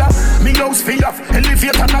propeller. Me house fi off,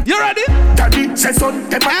 elevator not. You ready? Daddy say son,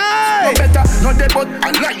 them no better, no dead but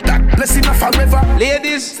I like that. Blessing of forever.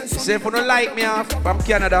 Ladies, say if you don't like me from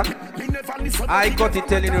Canada, I got it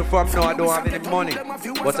telling you from now I don't have any money,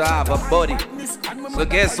 but I have a body. So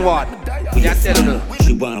guess what? We are telling you.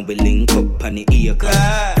 She want we link up on the ear cut.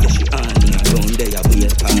 Yeah, she on me around there,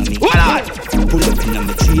 wait for me. What on? Pull up in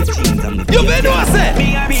my tree jeans and me. You been what say?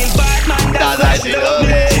 Me a real bad man, that's why she love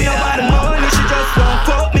me. She no want money, she just want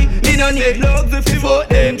fuck me. Me no need love if you fuck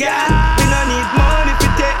them, girl. Me no need money if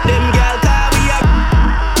you take them, girl. Cause we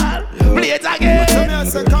are play it again.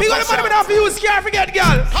 Because the money we don't use, can't forget,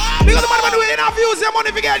 girl. Because the money we don't use, your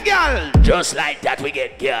money forget, girl. Just like that we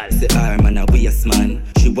get, girl. Say arm and a waist man.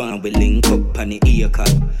 She want we link up on the ear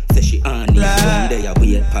cut. Say she on it, one day I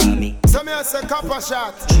wait for me. So me a say Copper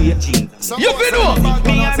Shot. She a jean. You been know?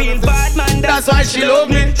 Me a real bad man, that's why she love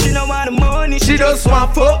me. She no want the money, she just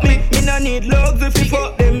want fuck me. Me no need love if you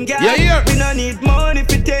fuck them, girl. Yeah. We no need money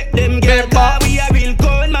if you take them, girl. Cause we a real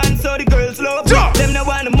cold man, so the girls love me. Them no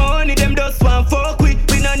want the money, them just want fuck we.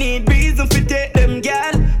 We no need reason if you take them,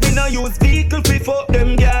 girl. We no use vehicle if you fuck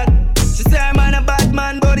them, girl. She say I'm a bad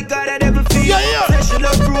man, but the God I devil feel. Say she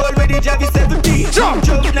love roll with the Javi 17. Jump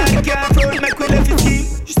now the car roll, make we left it team.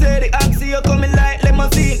 She say the oxy you coming like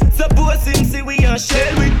limousine. Suppose him see we on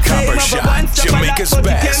shell with Copper Shot, Jamaica's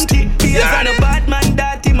best. Yes, I'm a bad man,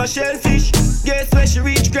 that him a shellfish. Guess where she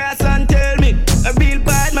reach grass and tell me. A real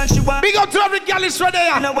bad man, she want. Big up to every gallis right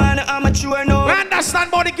there. I don't want an amateur, no. We understand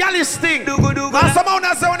about the gallis thing. Do. And some of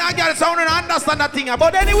us say when I get sound and understand that thing.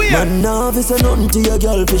 But anyway. Man, now if you say nothing to your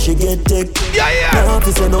girl, fish she get tech. Yeah. Now if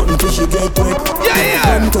you say nothing, fish she get wet. Yeah.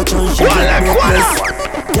 Come touch and she get necklace.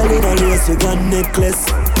 Girl in a lace, you got necklace.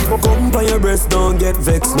 Come by your breast, don't get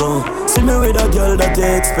vexed now. See me with a girl that you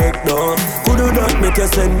expect now. Could do that, make you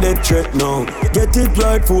send that threat now. Get it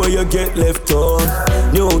right before you get left on.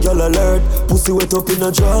 New girl alert, pussy wet up in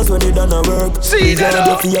the drawers when it done a work. See that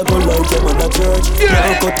up? You go like him at the church.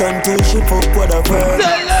 Now cut until she fuck what I've heard.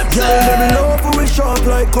 Girl, let me love who we sharp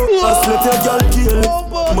like cutlass. Let your girl kill it.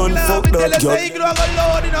 Man, fuck that girl.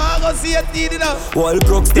 While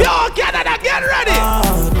crooks yo, Canada, get ready.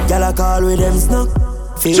 Girl, I call with them snack.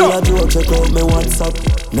 Feel a joke, check out me WhatsApp.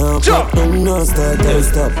 Now pop down, no start, don't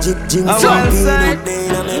stop. Jing, some peanut day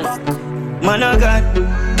in me back. Man a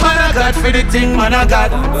God for the thing, man a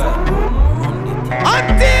God.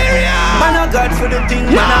 Ontario! Man a God for the thing,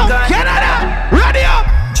 man a God. Canada, ready up!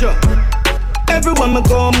 Sure. Everyone me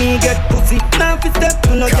go, me get pussy. Now if you step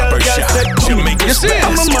to no girl, step to me. You see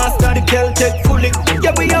I'm a master, the girl take fully.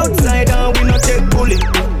 Yeah, we outside and we no take bully.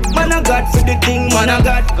 Man a God for the thing, man a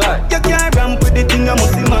God. You can't ramp with the thing, I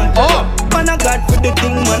must see man. Man a God for the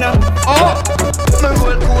thing, man a. Me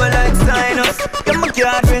roll cool like sinus. Yeah, my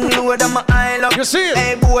card ring load and my eye lock. You see it?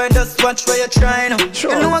 Hey boy, just watch where you trying. You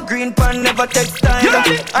know a green pan never takes time.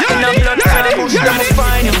 I in a blood clot bush, them a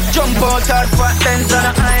find you. Jump out hard, fat lens on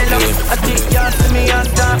a island. I think you see me and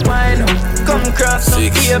start mine. Come cross some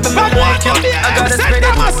baby, me like you. I gotta spread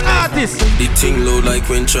it. The thing load like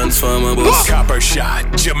when Transformer bus. Copper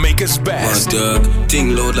Shot, Jamaica's best.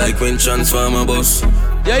 Thing load like when Transformer bus.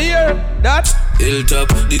 You hear that? Hilltop,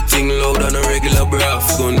 the thing loud on a regular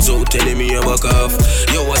braff. Guns out telling me a back off.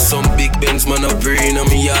 Yo, what some big Benz man a brain on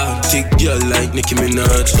me yard. Thick girl like Nicki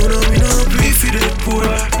Minaj. No, we not pray for that poor.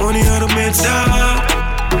 Money out of meds dog.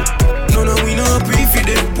 No, we not pray for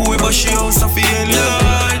that poor. But she also feel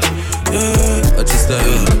like I just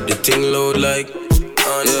the thing load like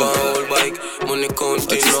on whole bike. Money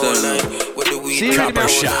counting all night. With the weed Copper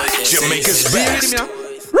Shot, Jamaica's best.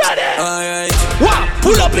 Ready? Alright. Wow,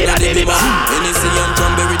 pull up in a baby man. Hennessy and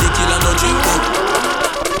cranberry, the killer no drink up.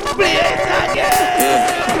 Play it again.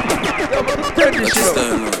 Turn this shit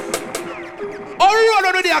up. All roll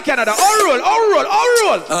on the Canada. All roll.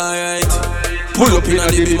 Alright. Pull up in a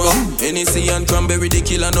the beamer. Hennessy and cranberry, the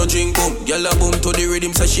killer no drink boom. Girl a boom to the rhythm,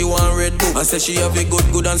 say she want red boom. And say she have a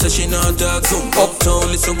good and say she not talk some. Uptown,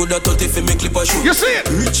 listen good at 30 for me clip a shoot. You see it?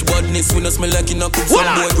 Rich badness, we no smell like in a cook. Some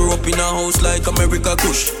boy grew up in a house like America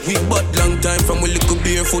Kush. We bad long time from we little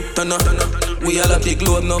barefoot and we all a take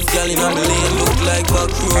load enough gal in a lane. Look like back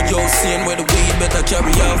road, yo, seeing where the weed better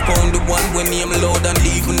carry half pound. The one when name load and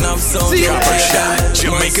even have sound. See Shot,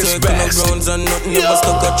 Jamaica's best. Grounds and nothing never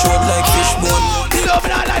stuck a throat like fishbone. You know me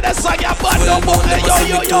not like the song, you bad no more.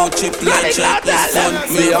 Yo, chip like chat this one.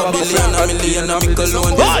 Me have a million and me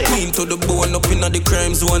cologne. Clean to the bone up in the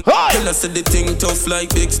crime zone. Tell us the thing tough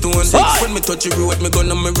like big stone. When me touch the road, me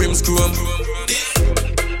gun on my rim screw 'em.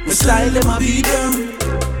 Me slide them a beat them.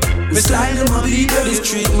 Me slide them a beat them. The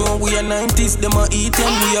street know we are 90s, them a eat them.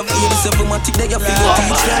 We have 87 matic, they have to go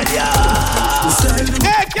teach them.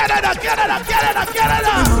 Hey, Canada.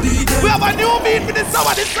 We have a new beat for the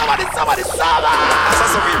summer.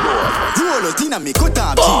 Roll out in a me cut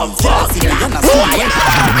up jeans. Yeah, see me and a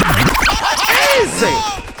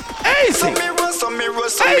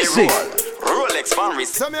Easy. Rolex fan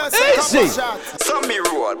wrist. Easy. Some me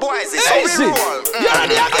roll. Boys, it's Easy. some me roll. You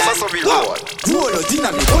ready again? Go. Roll out in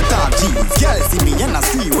a me cut up jeans. Girl see me and a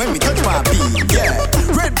scream when me touch my beat. Yeah.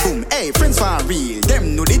 Red boom, hey, friends fan real.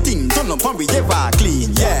 Them know the thing, turn up and we ever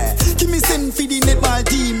clean. Yeah. Give me send for the netball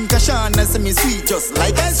team. Kashana say me sweet just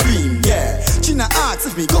like ice cream. Yeah. China asks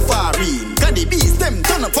if me go far in. Got the beast, them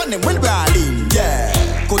turn up on them when rolling. Yeah.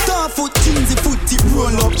 Cut off foot, teensy footy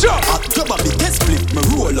roll up. At club a big split, me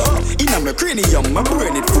roll up. In a me cranium, my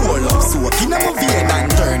brain it fall up. So in a my vein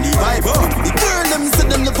and turn the vibe up. The girl them say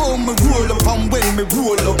them love how me roll up. And when me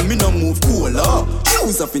roll up, me no move cool up.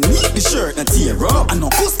 Shoes up in neat, the shirt not tear up. I no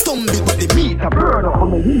custom big, but the meat a burn up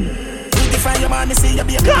on me. Find your man, me see you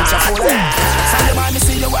be a picture full. Find your man, me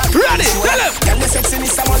see you walk. Ready, tell him. Girl, the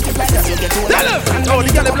sexiness a multiplier, you get older. Tell him. Oh, the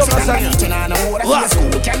girl them love the song. What?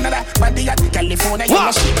 Canada, body at California, you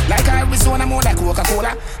must shit like Arizona, more like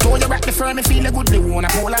Coca-Cola. Throw you back the firm, me feel a good blue on a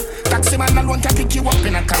polar. Taxi man alone can pick you up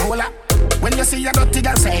in a Corolla. When you see a dirty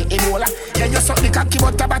girl say Ebola. Yeah, you suck the cocky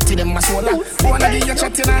but a batty them a sola. Wanna give you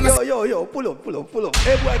chatting on a... Yo, pull up.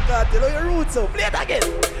 Hey boy, cartel, your roots up. Play it again.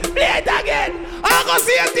 I'm gonna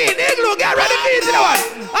see a thing. Igloo, get ready for this one.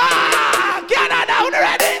 Canada, you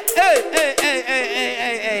ready? Hey,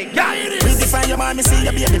 Ready find your man, me see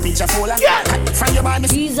you baby picture fuller. Find your man, me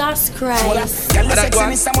see Jesus Christ. Girl, the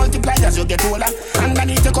sexiness a multipliers, you get older.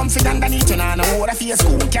 Underneath you comfy, underneath you nah no water for your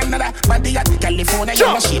school. Canada, body at California, you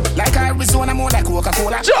must shit like Arizona, more like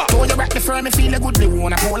Coca-Cola. Throw you back the firm, me feel a good blue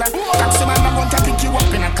on a polar. Taxi man, I'm gonna pick you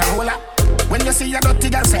up in a Corolla. When you see a dirty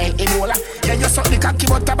girl say Ebola. Yeah, you suck the cocky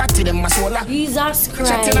but a batty them a sola. Jesus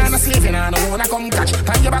Christ. Chatting on a slaving on a wanna come catch.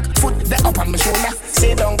 Pan your back foot, the up on my shoulder.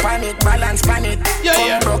 Sit down pan it, balance pan it.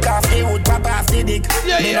 Come broke off the wood, pop off the dick.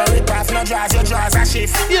 Me no rip off, no draws, your draws a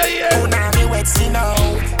shift. Who now me wet, see now.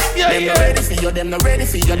 Them no ready for you, them no ready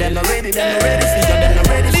for you, them no ready, them no ready for you, them no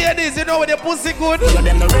ready. Ladies, you know when the pussy good.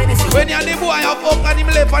 Them no ready for you. When you're the boy, you fuck and him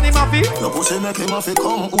left and him happy. Your pussy make him happy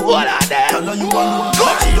come. What are they? Tell you one.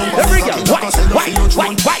 Every girl.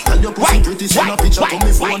 Why? Tell your pussy pretty, send a picture to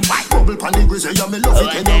me phone. Bubble pan the grizzly, yeah, me love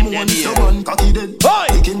it. And I'm one, if your man cocky dead,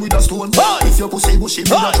 kick him with a stone. If your pussy bushy,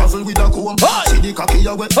 me a travel with a comb. See the cocky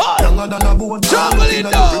you wet, younger than a bone. Travel it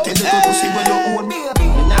down. Pretend little pussy when you own.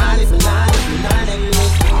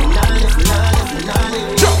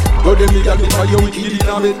 Go them me girl for you wicked in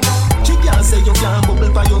a bed. She can't say you can't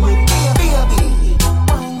bubble for your milk.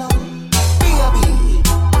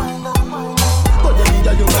 Go them me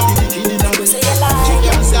girl you got the wicked in a bed. She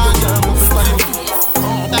can't say you can't bubble for your milk.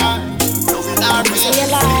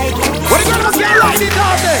 What you gonna get right in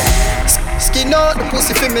there? Skin out the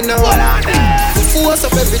pussy for me now. Force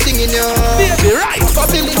up everything in you. Baby, right. Pop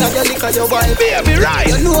a pill in a girl lick of your wife. Baby, right.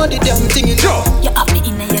 You know the damn thing in you. You have me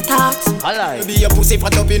in your thoughts. Alive. Be your pussy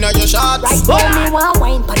fat up in your shorts. Right now me want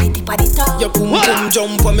wine pa the tip of the top. Your boom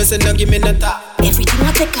jump on me say no give me no top. Everything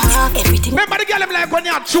I take off, everything. Remember the girl them like when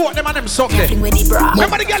you choke them and them suck them. Everything with the bra.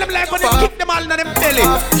 Remember the girl them like when they kick them all in them belly.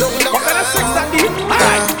 What kind of sex that be?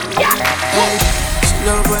 Alright. She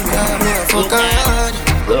love when I fuck hard.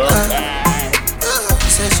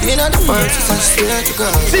 Says she not the first, so she swear to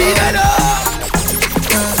God. See that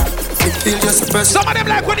It feel just a person. Some of them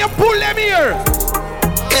like when you pull them here.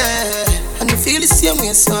 Yeah, and you feel the same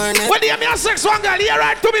way, son. When they have me a sex one girl, here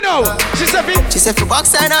right to me now. She said for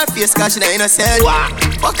backside her face, cause she not innocent.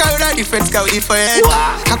 Fuck her with her different, cause we different.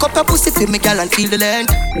 Cock up her pussy for me, girl, and feel the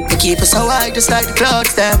length. Me keep her so high, just like the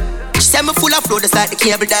clouds there. She said me full of flow, just like the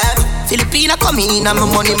cable dam. Filipina come in and my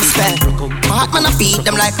money me spend. My heart man I feed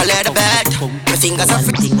them like a leather bed. Me fingers are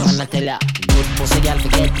free. Thing wanna tell ya, good pussy girl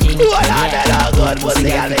forget things. Good pussy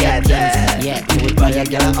girl forget things. Yeah, good buy a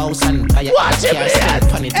girl a house and buy a car. Spend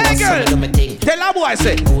funny to a son do me thing. Tell her boy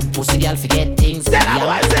say. Good pussy girl forget things. Tell her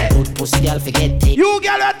boy say. Good pussy girl forget things. You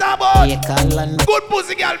girl at that boy. Yeah, call and good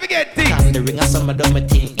pussy girl forget things. Can the ring of some do me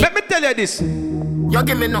thing. Let me tell you this. You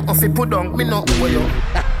give me no coffee, put down, me no owe you.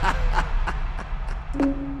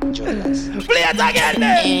 Play it again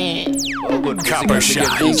then. Oh, good Copper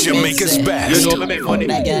Shot, Jamaica's best. You know me make money.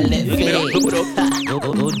 Good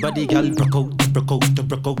body girl, broke out.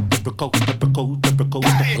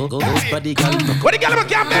 Good body girl, what the girl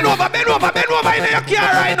can't bend over in your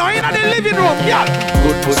car right now, in the living room, girl.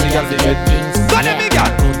 Good pussy girl forget things. Go to me, girl.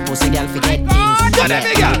 Good pussy girl forget things. Go to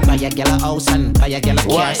me, girl. Buy a girl a house and buy a girl a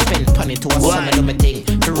car. Spend money to a son do me thing.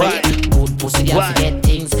 Right. Good pussy girl forget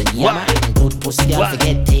things. Yeah, man. Good pussy girl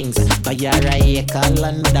forget things. Buy a acre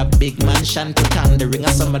land with a big mansion. Put on the ring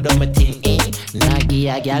of some do me thing. Nah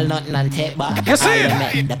give a girl nothing and take back. You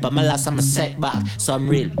see? That but my last I'm a setback. Some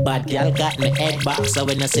real bad girl got me head back. So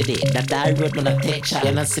when I see that I road when I take shot.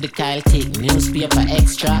 When I see the Kyle take newspaper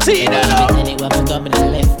extra. See that? Anywhere I go, me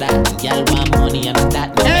left that. Girl want money and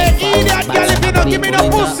that. Hey, idiot girl, if you don't give me no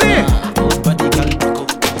pussy.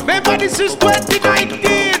 Remember this is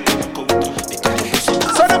 2019.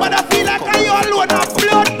 So nobody feel like I alone have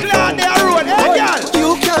blood clot there road. Hey girl,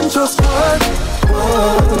 you can just work.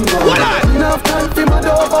 What on? Enough time for my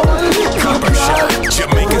dog. Copper Shot,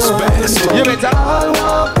 Jamaica's best. You better.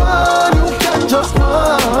 You can just work.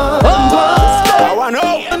 I wanna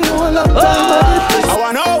know. I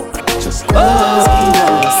wanna know.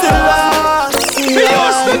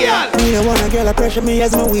 Me no wanna girl a pressure me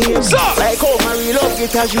as my wave. So like how my real love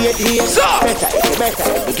get as you here. So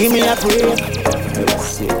better, give me a break.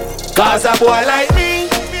 Cause a boy like me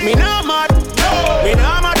no mad. Me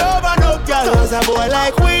no mad over no girl. Cause a boy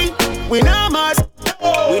like we no mad.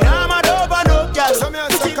 We no mad over no girl. So me a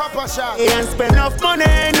say Copper Shot. He ain't spend enough money,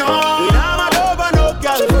 no. We no mad over no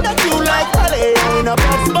girl. You like Pally, we no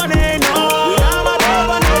cost money, no. We no mad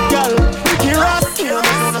over no girl. Ricky Ross, you know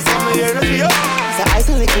me so me here to you. So I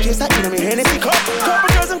can lick you, start in me Hennessy cup. Couple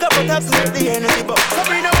dozen couple taps to make the energy bro.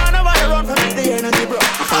 Sabrina wanna run from the energy bro.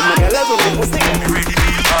 I'm a level people sing.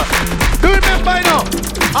 do you remember now?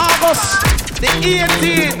 August the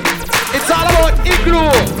 18th. It's all about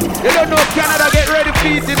Igloo. You don't know Canada get ready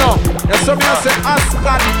for it, you know. There's some people say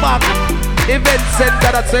Ascot Park Event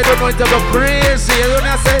Center that say you don't know it to go crazy. You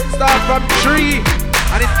know say start from 3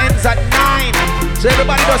 and it ends at 9. So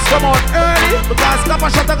everybody just come out early because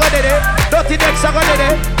Copper Shot go there, Dirty Decks go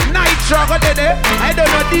there, Nitro go there. I don't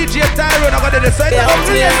know DJ Tyrone go there. So it's go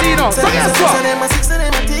crazy, you know. So guess what?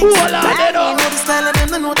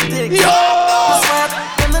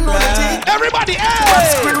 Everybody,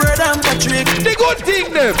 hey! The good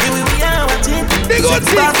thing them. The good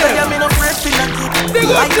thing them. The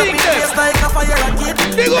good thing them.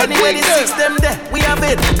 The good thing them. We have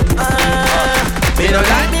it. Me don't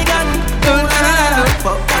like me gun.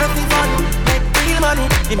 Fuck gotta be fun. Make real money.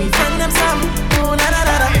 Give me friend them some.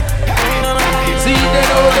 See they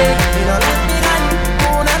know it. Me don't like me gun.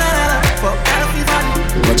 Fuck gotta be fun.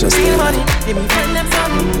 Real money. Give me friend them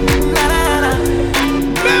some.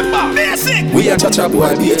 Remember, basic. We a cha-cha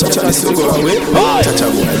boy, be a cha-cha this to go away. Cha-cha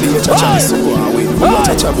boy, be a cha-cha this to go away. We a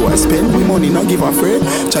cha-cha boy, spend we money, not give a friend.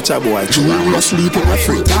 Cha-cha boy, jewelry, no sleep in a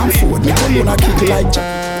free time food. Me come on a kick like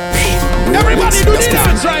everybody do the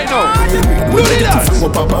dance right now. Do the dance. Do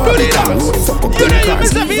the dance. You know you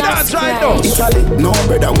miss the dance right now. Italy, no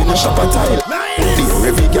brother, we no shop a tile.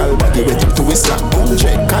 Every girl body wet up to his slack.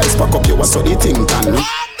 100 guys pack up your so the thing can.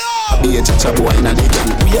 Be a cha-cha boy in a the gang.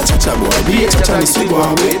 Be a cha-cha boy, be a cha-cha this we go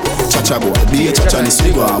away. Cha-cha boy, be a cha-cha this we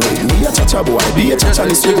go away. Be a cha-cha boy, be a cha-cha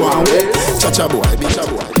this we go away. Cha-cha boy, be a cha-cha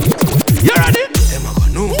boy. You ready?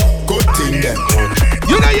 Good thing them.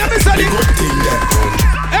 You know you miss the good thing them.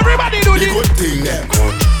 Everybody do the good thing them.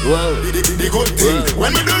 The good thing.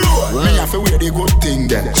 When me do low, me have to wear the good thing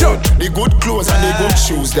then. The good clothes and the good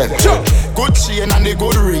shoes then. Good chain and the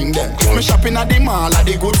good ring then. Me shopping at the mall at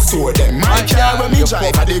the good store then. My car when me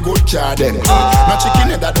drive at the good car then. My chicken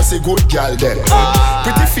head that does a good girl then.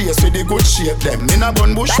 Pretty face with the good shape then. In a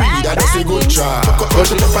bun bush weed that does a good job. Cause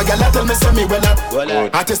she love a girl that tell me say me well up.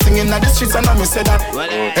 Artist singing in the streets and I me say that.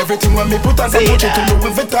 Everything when me put on some Gucci to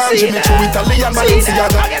Louis Vuitton, Jimmy Choo, Italian,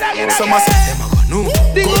 Balenciaga. Some say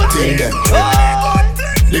the good thing them.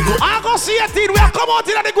 I go see a thing. We are come out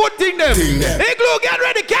in the good thing them. Igloo, get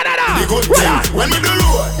ready, Canada. The good thing. When me do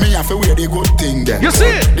low, me have to wear the good thing them. You see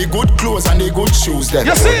it? The good clothes and the good shoes them.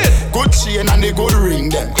 You see it? Good chain and the good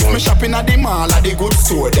ring them. Me shopping at the mall at the good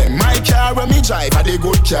store them. My car when me drive at the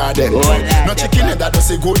good car them. No chicken head that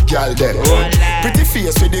does a good girl them. Pretty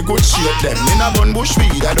face with the good shape them. In a bun bush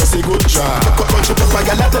weed that does a good job. Country pepper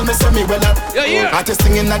girl tell me say me well up. Artist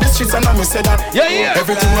singing at the streets and I me say that.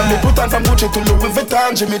 Everything when me put on from Gucci to Louis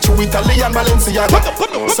Vuitton, Jimmy Choo, Italian, Balenciaga.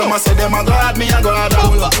 Some say them a god, me a god.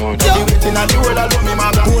 Everything I do, I love me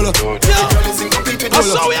mother. I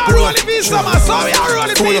saw we are rolling this summer.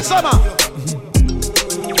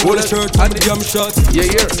 Hold a shirt and the damn shorts.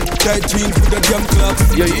 Tight jeans with the damn clocks.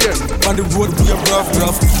 On the road we are rough.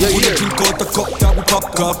 Hold a drink out the cup that we pop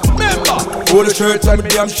cup. Hold a shirt and the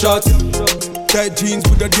damn shorts. Tight jeans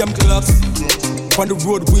with the damn clocks. On the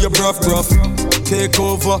road we are rough. Take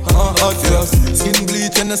over, hot gloves. Skin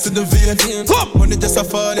bleach and I see the vein. Money just a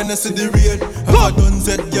fall and I see the rain. I done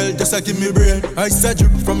that girl just a give me brain. I said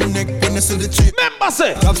drip from my neck when I see the cheek. Remember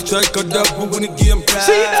say Top strike a dog who win the game.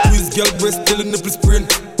 See that? Squeeze girl breast till the nipple sprain.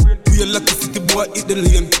 We a lucky city boy eat the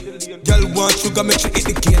lane. Girl want sugar make she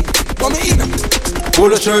eat the cane. Want me in?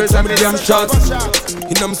 Hold a shirt and me damn shorts.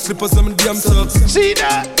 In them slippers and me damn socks. See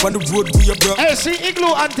that? On the road we a bro. Hey, see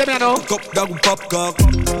Igloo anthem now. Cup dog pop cock.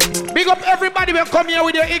 Big up everybody will come here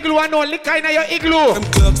with your igloo and no liquor in your igloo.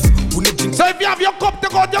 So if you have your cup,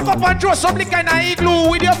 take out your cup and throw some liquor in your igloo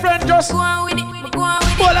with your friend. Just go on with it.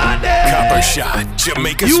 Hold on there. Copper Shot,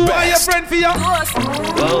 Jamaica's you best. You are your friend for your ghost. So we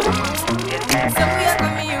are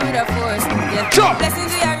coming here with a force. Sure.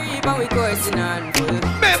 Blessings we are reap and we coursing on full.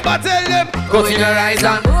 Remember tell them, go in your eyes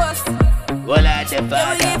and boast. Well, I the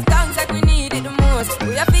yeah, we give thanks like we need it the most.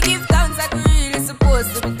 We have to give thanks like we really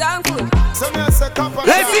supposed to be thankful. So me a say Copper Shot.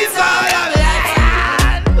 Let's see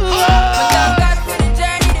God for the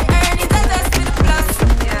journey, the earnings and us with the plus.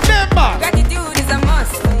 Remember, gratitude is a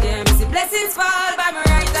must. Yeah, me see blessings fall by my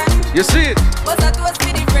right hand. You see it? But I toast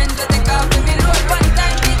with the friends that take off to me load. One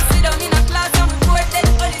time kids sit down in a class and we board then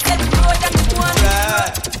only said the road and me one.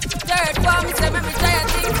 Third form me say me try a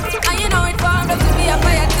thing. And you know it found up to be a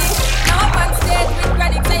fire thing. Now up on stage with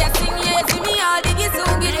credit say a sing. Yeah, see me all the gigs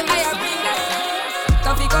soon get the higher bring.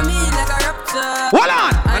 Coffee come in like a rapture. Hold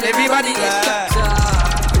on. And everybody gets captured.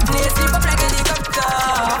 They sleep up like a helicopter.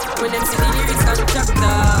 When them see the lyrics on the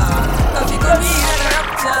chapter. Coffee come in like a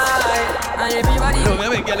rapture. And everybody no, I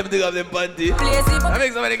make them dig up them panty. I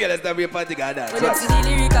make somebody get us to be a panty guy dance. When them see the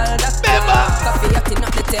lyrical doctor. Coffee acting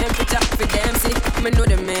up the temperature for them see. Me know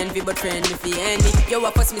the man be but friend me fi enemy. Yo,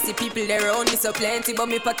 of course me see people there around me so plenty. But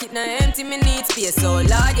me pocket na empty, me need space. So Lord,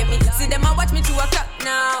 yeah, me see them a watch me through a clock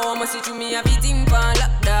now. Almost see through me a beating pan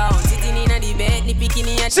lockdown. Sitting in a the bed, the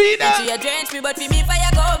bikini and see that? She a drench me, but for me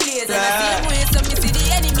fire go blaze. And the same way, so me see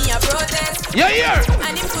the enemy a protest. Yeah.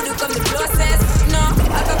 And him could come the closest. No,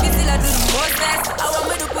 I can still a do the mostest. I want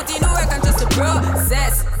me to put in the work and just the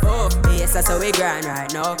process. Oh, yes, that's how we grind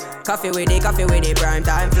right now. Coffee with the prime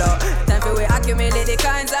time flow. Time for we accumulate the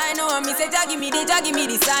kinds I know. Me say, give me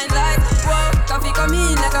the signs like, whoa, coffee come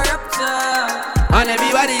in like a rapture. And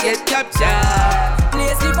everybody get captured.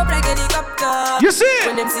 Play sleep up like a helicopter. You see?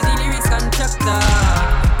 When them see the lyrics contractor.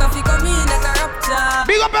 Coffee come in like a rapture.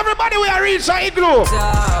 Big up everybody, we are reaching Igloo.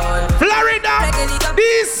 Florida,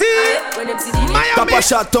 DC, Miami. Copper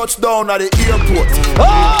Shot touchdown at the airport.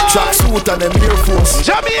 Track suit and them Air Force.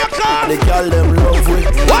 Jamaica. The girl them love with.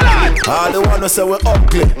 What on? All the one who say we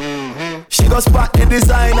ugly. She go spot the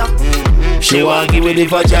designer. She want give me the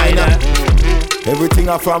vagina. Everything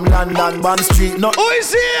are from London, Bond Street, not who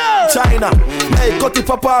is here? China. Hey, cut it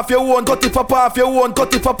papa off your own, cut it papa off your own,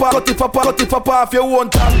 cut it papa off your own,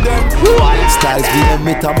 tag them. Styles be them,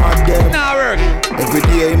 meet a mad them. Now work. Every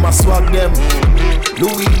day he must swag them.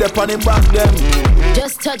 Louis Dep on him back them.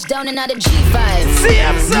 Just touched down and out of G5.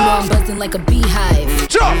 CM You know I'm buzzing like a beehive.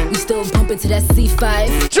 Sure. We still bumping to that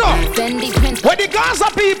C5. Sure. Fendi Prince. Where the Gaza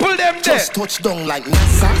people them there? Just touched down like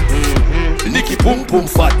NASA. Nicky boom boom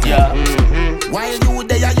fat yeah. While you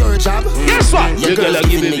there at your job. Guess what? Your girl a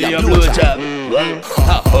give me a blow job.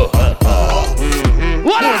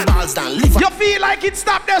 What on? You feel like it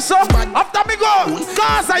stopped there, so? After me go,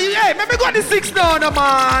 Gaza, hey, let me go the 6 now, no,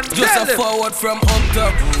 man. Just a forward from up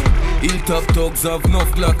top. Hilltop thugs have enough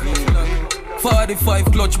Glock. 45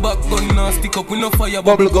 clutch back gun now stick up with no fire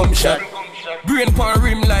bubble gum shot. Brain pan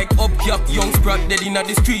rim like up cap, young sprat dead in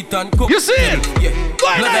the street and cook. You see it? Yeah.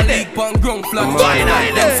 Go in there. League pan ground flat. Go in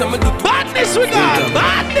there. Badness we got.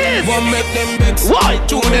 Badness. One make them vex. Why?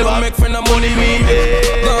 Two never make friend of money we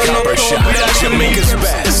Copper Shot, Jamaica's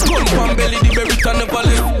best. Gun pan belly the berry tan never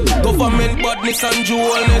left. Government badness and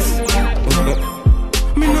jewelness.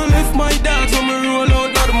 Me no left my dogs when me roll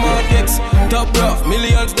out of the markets. up, bro.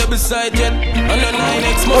 Millions they beside you. And the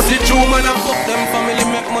 9X must be true, man. I fuck them family,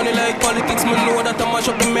 make money like politics. Me know that I mash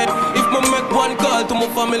up the med. If me make one call to my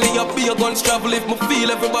family, I be a guns travel. If me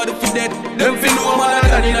feel everybody fi dead, them fi know man I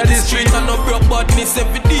done inna the street. And no broke badness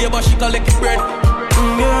every day, but she collect bread.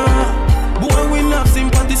 Yeah, boy we not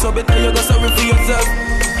sympathy, so better you go sorry for yourself.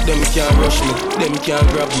 Them can't rush me, them can't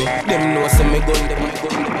grab me. Them know say me gun, them my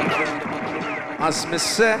gun. As me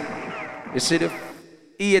say, you see the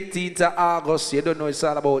 18th of August, you don't know it's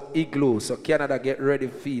all about Igloo. So Canada get ready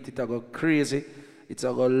for it. It'll go crazy.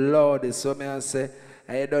 It'll go loud. So me I say,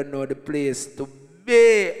 I don't know the place to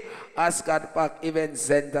be. Ascot Park Event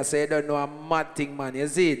Center. So you don't know a mad thing, man. You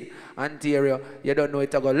see it? Ontario, you don't know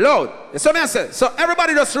it'll go loud. So me I say, so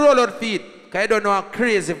everybody just roll out feet. Because you don't know how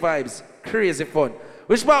crazy vibes, crazy fun.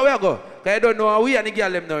 Which part we go? Because you don't know how we and the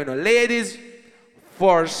girl them know, you know. Ladies,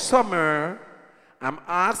 for summer, I'm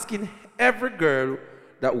asking every girl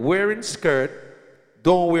that wearing skirt,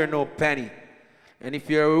 don't wear no panty. And if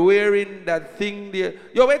you're wearing that thing there,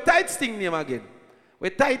 yo, where tights thing name again?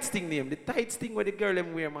 Where tights thing name? The tights thing where the girl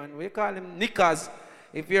them wear, man. We call them knickers.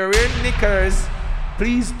 If you're wearing knickers,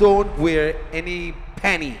 please don't wear any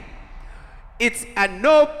panty. It's a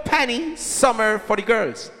no panty summer for the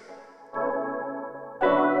girls.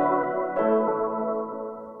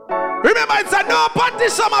 Remember, it's a no panty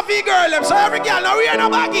summer for the girl, so every girl now wear no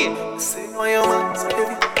baggy. Sing on your hands,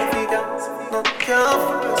 every dance, not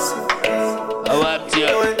careful. Oh, I'm here. I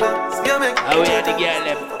wear the girl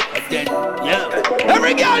them. Yeah.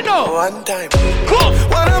 Every girl know. One time. Cool.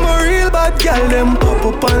 When I'm a real bad girl, them pop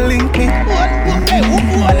up and link me. What?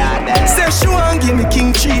 Say she want give me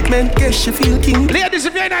king treatment, guess she feel king. Ladies,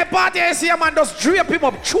 if you're in a party, I see a man just drape him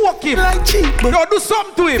up, choke him. Like cheap, but yo, do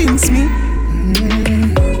something to him. Pinch me.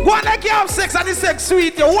 Go on like you have sex and the sex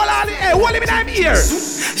sweet. You hold him in her ear.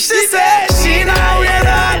 She said she now wear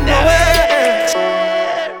on the way.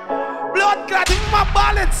 Blood clotting my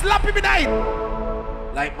ball and slap him in the eye.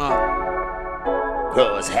 Like man.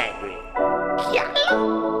 Girls hungry.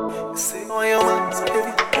 Sing on your hands,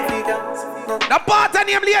 every dance. The party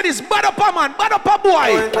name ladies, bad up a man, bad up a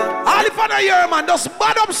boy. All if I know your man, just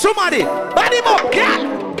bad up somebody. Bad him up, girl.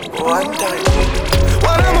 One time.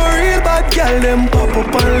 When I'm a real bad girl, them pop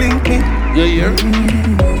up and link me. You hear?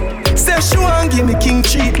 Say she want give me king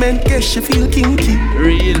treatment, guess she feel kinky.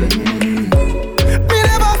 Real. Me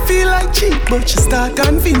never feel like cheap, but she start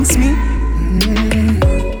convince me.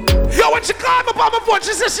 Yo, when she called me on my phone,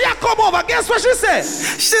 she said she had come over. Guess what she said?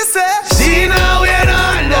 She said she now wear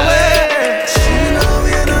on the way. She now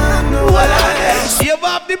wear on the way. She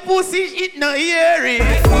above the pussy, it no hearing.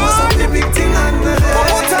 Force up the big thing on the leg.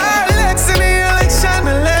 Put her legs in the air like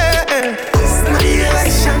chandelier. It's not the air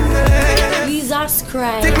like chandelier. Jesus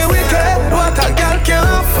Christ. Take me wicked, what a girl can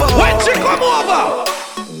afford. When she come over,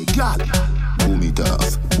 God, boom it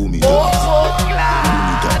off, boom it off. Oh, God.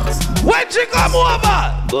 When she come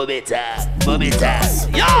over, boom it up, boom it up.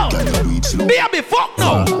 Yo, baby, fuck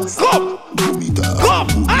now. Come,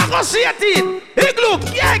 I'm gonna see it in. Hey, look,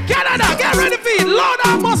 yeah, Canada, get ready for it. Loud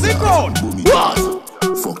and musty crowd. What?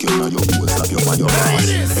 Fuck you now, your boys, slap your man, your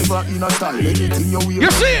boys. Ever in a style, anything you wear.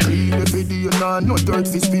 You see it? Clean every day, no dirt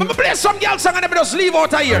for speed. I'm gonna play some girl song and let me just leave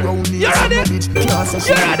out of here. You ready?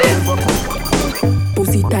 You ready?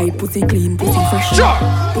 Pussy tight, pussy clean, pussy fresh. Sure.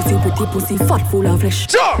 Pussy pretty, pussy fat, full of flesh.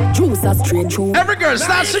 Sure. Juice a straight through. Every girl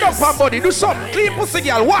start shit up her body. Do some clean pussy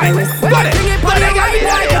girl. Why? Got it.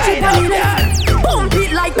 Pump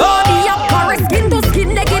it like cardiac caress. Skin to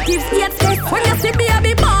skin, negative state stress. When you see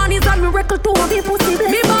baby born is a miracle to the pussy bless.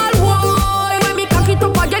 Me ball boy, when me cock it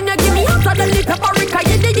up again, you give me hotter than the paprika.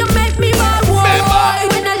 You make me ball boy.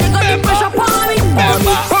 When I leg on the pressure, pour me.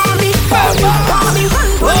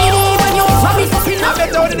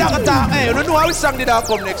 Hey, you don't know how we sang the dog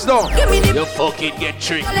come next, no? You fucking get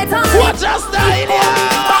tricked. What's your style,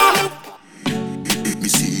 yeah? Me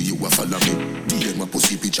see you a follow me. DM my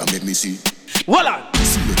pussy picture, make me see. Hold on.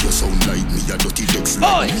 See make you sound like me a dirty dick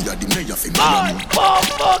flow. Me a the mayor for Miami. Oh,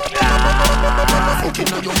 fuck yeah.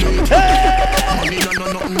 Fucking on your mate. Money and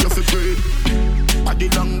nothing you fi trade. Body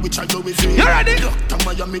language I do with it. You ready? Doctor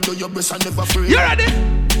Miami do your best and never afraid. You ready?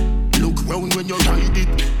 Look round when you ride it.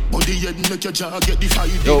 Body head make your jaw get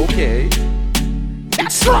divided. Okay.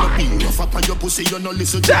 That's right. Rough up on your pussy, you no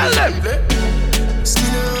listen to tell them. Skin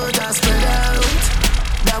out and spread out.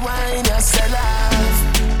 That wine you sell off.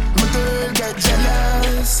 My girl get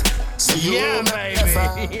jealous. So you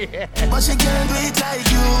baby. But she can't do it like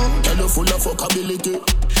you. Tell her full of fuckability.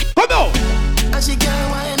 Come on. And she can't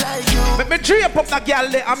wine like you. Make me drape up that girl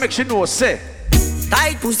there and make she know, say.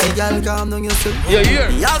 Tight pussy, girl, calm down yourself. Yeah, yeah.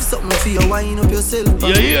 You have something for you, wind up yourself.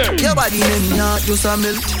 Yeah, yeah. Your body name not just a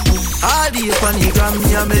milk. All the up on the gram,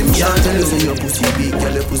 me a mention. Tell you say your pussy big,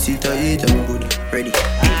 girl, your pussy tight and good. Ready?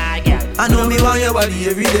 I know me want your body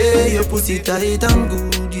every day. Your pussy tight and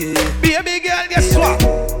good, yeah. Baby girl, guess what?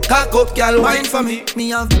 Cock up, girl, wine for me. Me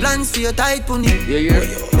have plans for your tight pony. Yeah.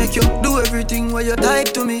 Make you do everything where you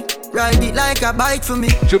tight to me. Ride it like a bike for me.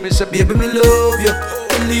 Baby, me love you,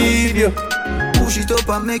 believe you. Push it up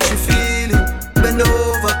and make you feel it. Bend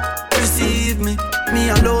over, receive me. Me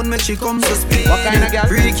alone make she come so speed. What kind of girl?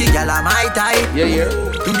 Freaky girl, I'm my type. Yeah.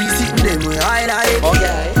 Do the sitting them where I like.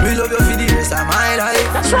 Okay. Me love you for the rest of my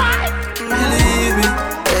life. That's right. Believe me,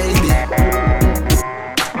 baby.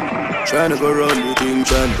 Tryna go round the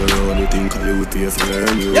thing, cause you would pay for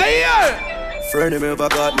learn you. Yeah. Friend of me ever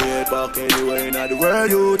got me head back anywhere in the world,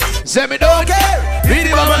 youth. Say me don't care. Be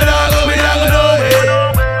the mama dog, me not go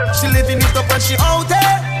nowhere. She living it up and she out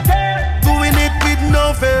there, doing it with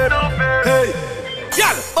no fear. Hey,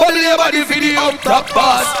 girl, hold your body for the up top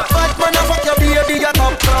boss. Fat man, I fuck your baby, you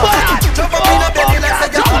top top. Jump up in the belly like a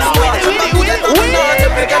jump up.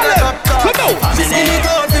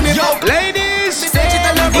 Ladies,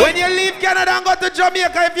 when you leave Canada and go to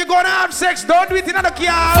Jamaica, if you're gonna have sex, don't do it in the car.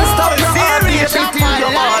 Stop your serious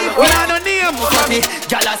Well, I don't name.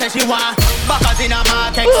 Gala says she want backers in a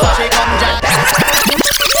market, so she come jack.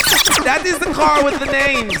 That is the car with the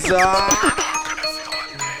names.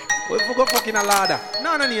 We forgot fucking a ladder.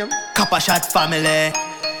 No name. Copper Shot family.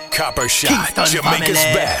 Copper Shot, Kingston Jamaica's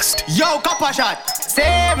family. best. Yo, Copper Shot.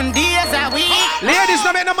 7 days a week. Ladies,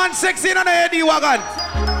 no make no man sexy on the Eddie wagon.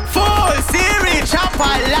 Full series,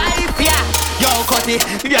 chopper life, yeah. Yo, Cutty,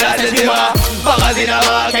 girl say she want baggers in a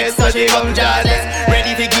market, so she come jobless.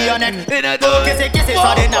 Ready to give your neck in a door. Kissy,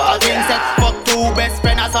 so they knock a thing set. Fuck 2 best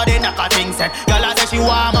friends, so they knock a thing set. Girl say she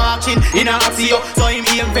want marching in a axio, so him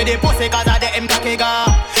aim for the pussy, cause of the him cocky ga.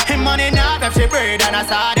 Him money not if she breed and I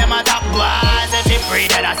saw them a top boys, if she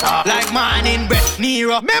breed and I saw. Like man in bread,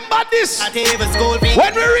 Nero. Remember this, at even school fee.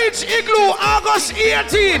 when we reach Igloo, August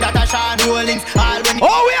 18. That a Sean Rollins, all when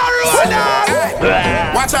oh, we are rolling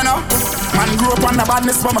now. Watch out now. Man grew up on the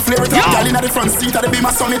badness, but my flare it up. Girl in the front seat, of the beam,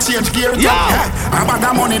 my son, it change gear it up. I bag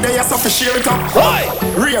that money there, so for share it up.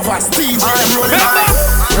 Ravers, TG, I'm rolling up.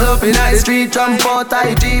 Up in the street, jump out,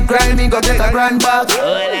 tie Jeep, grind me, go get a grand bag.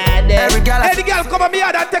 Every girl come on me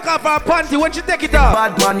and take off her panty when she take it off.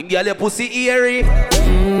 Bad man, girl, your pussy eerie.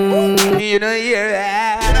 You know, hear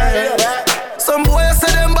that. Some boys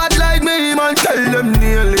say them bad like me, man, tell them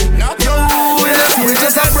nearly. Yo, you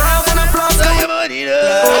just a brave on a plus.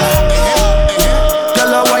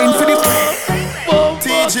 Girl, I wine for the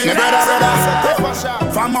TG, brother.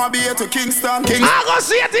 From Mobile to Kingston. I go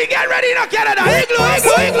see it, get ready now, Canada. Igloo.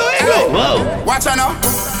 Whoa. Watch out now.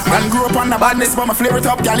 Man grew up on the badness, but my flare it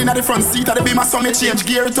up. Girl in the front seat, of the beam, my son, it change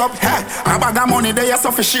gear it up. I bag that money there,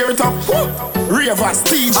 so for share it up. Ravers,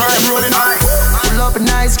 TG, I'm rolling up. Pull up in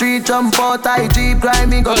the street, jump out, tie Jeep, grind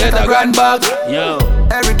me, go get a grand bag. Yo.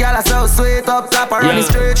 Every girl I sell sweet up, tap her on the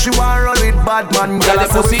straight, she want roll with bad man. Girl, I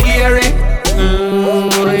pussy eerie.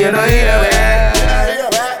 You know, hear that.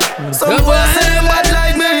 Some boys say them bad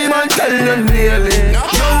like me, man, tell them nearly.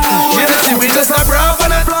 You see we just a brave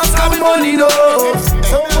and a plus, cause we money though.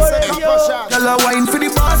 Girl a wine for the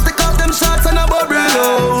boss, take off them shots and a bubble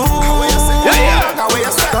low.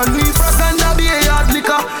 Stand me frost and a be a hard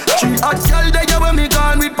liquor. 3 hot girl there when me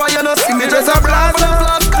gone with fire, no see me just a blast and a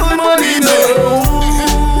plus, cause we money though.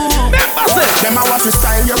 Them a watch the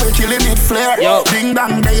style, you be killing it flare. Ding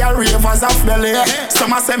dong, they are ravers off the layer.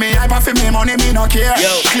 Some a say me hyper for me money, me no care.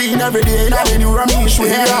 Clean every day, now the new Ramesh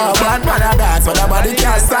we here. Bad man a dance, but the body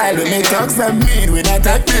can't style. When me talks them mean, we not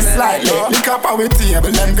take this slightly. Lick up our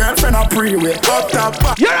table, them girlfriend a pre-way. Up top,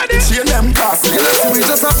 you ready? Chain them costly. We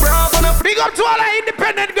just a brave and a big up to all the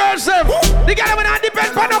independent girls, sir. The girl them not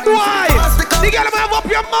depend on no boy. The girl them have up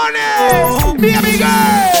your money. Baby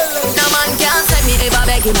girl. No man can't send me ever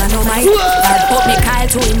begging and no mind. God put me Kyle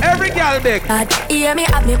to him. Every girl beg. God hear me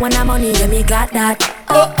have me when I'm money, hear me got that.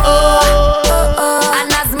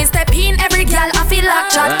 And as me step in, every girl I feel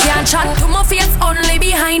like chat. Can't chat to my face, only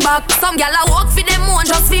behind back. Some girl I walk for them one,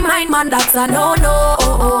 just for mine, man. That's a no.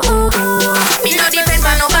 Me no depend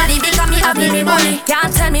on nobody because me have me money.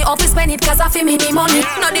 Can't tell me how to spend it cause I feel me money.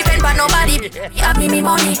 No depend on nobody, have me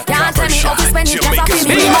money. Can't tell me how to spend it cause I feel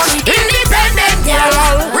me money. Independent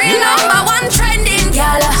girl, real #1 trending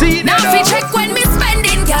girl. Now fi check when me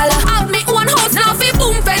spending girl. Have me own house, now fi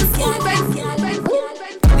boom fence.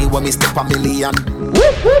 When me step a million,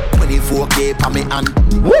 24K pa me hand.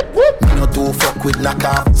 Me no too fuck with knock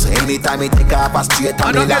off, so anytime me take off a straight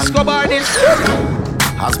a Milan.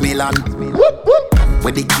 As Milan,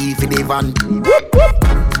 with the key for the van.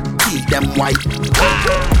 Keep them white,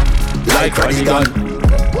 like Radigan.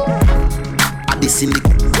 the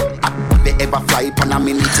syndicate. Have you ever fly on a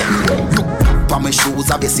minute? Look up on my shoes,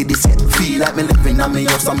 have you see the set? Feel like me living on me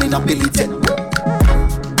house, I'm in ability.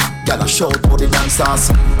 Girl, I shout for the dancers.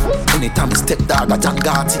 Anytime I step dog, I John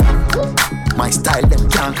Gotti. My style, them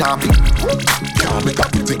can't copy. Can't make a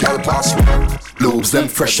pretty girl pass you. Lobes, them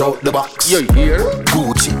fresh out the box. You hear?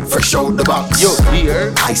 Gucci, fresh out the box. You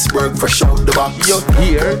hear? Iceberg, fresh out the box. You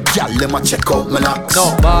hear? Girl, let me check out my locks.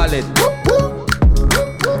 No, ballin'.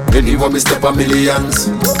 Anyway, me step a millions.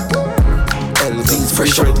 LV's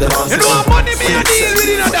fresh out the box. You know what money me a deal with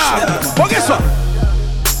in a dog? But guess what?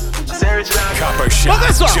 Copper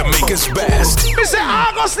Shot, Jamaica's best. Me say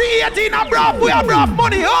August the 18th, bro. We have brought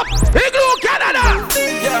money up. Igloo Canada.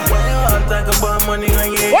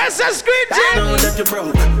 Where's the screen, Jim?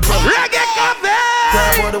 Reggae Cafe.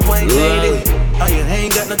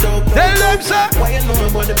 Tell them, sir. Why you know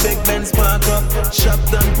about the big Benz park up? Shop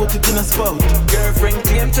done, put it in a spot. Girlfriend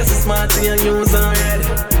claim just as smart and use her head.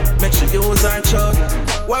 Make sure you use her chug.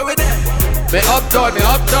 Why we there? Me uptown, me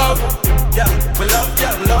uptown. Yeah, we love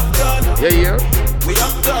gun. Yeah, yeah. We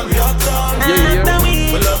uptown, we uptown. Yeah,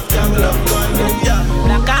 yeah. We love gun, yeah.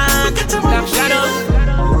 Black cat, black shadow.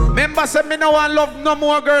 Remember, say me no one love no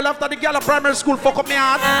more girl after the girl of primary school fuck up me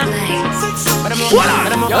heart. What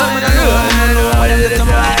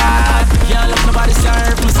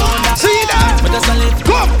see that?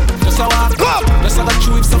 Come. Just a walk, come. Just a got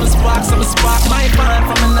chew if some spark. My fan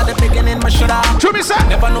from another beginning, my shut up. True me, sir.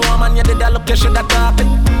 Never know a man, you did that location that top it.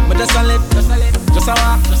 But just a live, just a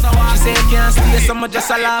walk. She say you can't stay, so much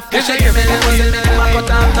just a laugh. She say give me the pussy, me never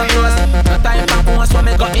cut off the clothes. No time for post, when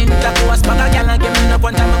me go in the post. But a girl and give me no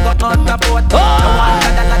one time, I go out the boat. No one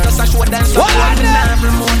that just a show them so good. Me not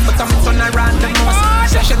remote, but I'm turn around the most.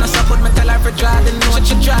 Say she no so good, me tell her for draw the note.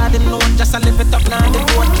 She draw the note, just a live it up now the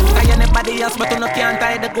goat. Tie anybody else, but you no can't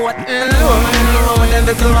tie the goat. Hello, when them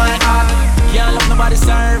to my heart. Can't love nobody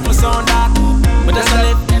serve me sound that. But just a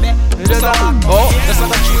live, baby. Just a walk. Just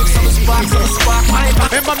a got you, some spark.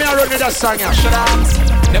 Remember me I run with that song, yeah.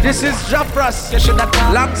 This is Jafras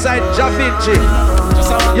alongside Ja Vinci.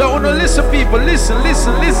 Yo, wanna listen, people. Listen. Only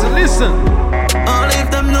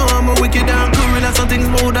if them know I'm a wicked and cruel and some things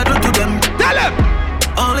more that do to them. Tell them.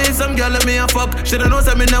 Only if some girl let me a fuck. Shoulda know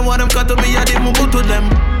say me know what them cut to me, I didn't go to them.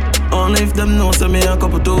 Only if them know say me a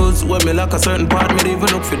couple toes. When me like a certain part, me even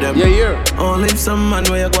look for them. Yeah, yeah. Only if some man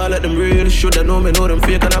where you go let them real. Shoulda know me know them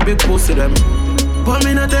fake and a big post to them. But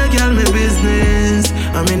me not tell girl me business.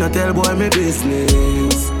 I me not tell boy me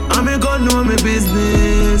business. I me God know me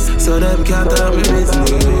business. So them can't tell me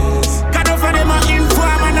business. Cut off for them a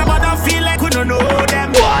inform and nobody feel like we don't know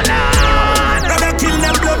them. Rather kill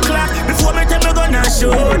them blood clot before me tell me gonna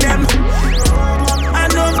show them. I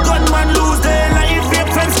know gunman lose their life,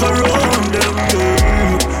 fake friends go round them.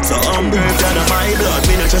 So I'm brave down on my blood.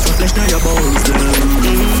 Me not just a flesh down your bones them.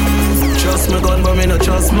 Trust me gun but me no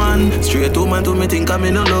trust man. Straight to man to me think I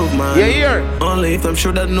me no love man. Yeah, yeah. Only if them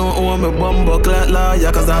sure that know who I'm a bumbo clat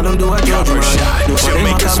liar. Cause I don't do a job man. No for them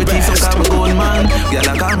I call me thief, some call me gold man. Girl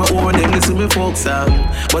I call me over them listen me folks song.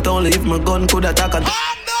 But only if my gun could attack a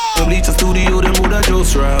from bleach a studio them woulda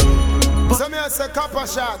just wrong. Some here say copper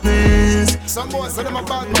shot. Some boys say them a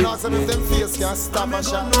bad man, some if them face can't stop a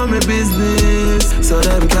shot. Know me business, so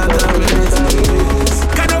them can't tell me business.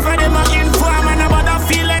 Cut off for them a inform and nobody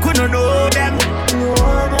feel like we don't know them.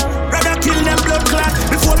 Rather kill them blood clot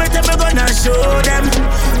before me tell me gonna show them.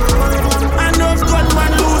 I know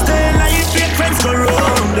gunman lose their life, fake friends go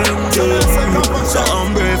round them. So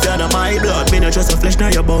I'm brave down on my blood, me not just a flesh now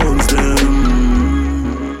your bones them.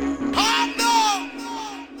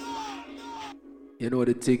 You know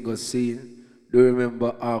the thing was seen. Do you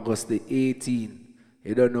remember August the 18th?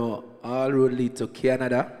 You don't know, all road lead to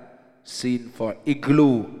Canada. Scene for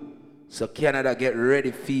Igloo. So Canada get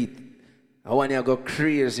ready feet. I want you to go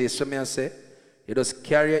crazy. So me I say, you just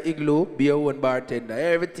carry your Igloo, be your own bartender.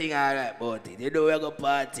 Everything alright about it. You know we go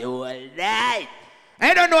party all night.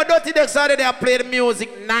 I don't know, Dirty Dex out there play the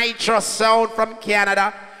music. Nitro Sound from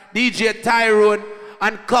Canada. DJ Tyrone.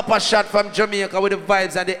 And Copper Shot from Jamaica with the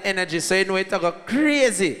vibes and the energy. So you know it go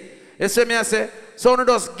crazy. You see me I say? So you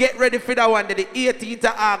just get ready for that one. The 18th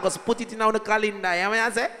of August. Put it in on the calendar. You know what I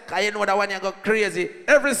say? Because you know that one you go crazy.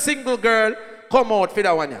 Every single girl come out for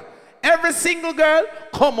that one. Every single girl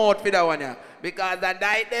come out for that one. Because that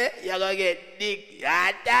night there, you're going to get dig. You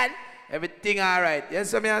understand? Everything alright. You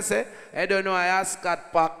see me I say? I don't know. I ask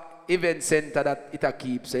Scott Park Event Center that it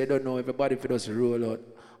keeps. So you don't know everybody if it does roll out.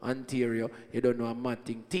 Ontario, you don't know a mad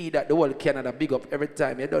thing. Tea that the whole Canada big up every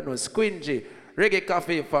time. You don't know Squingy, Reggae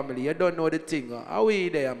Cafe family. You don't know the thing. How we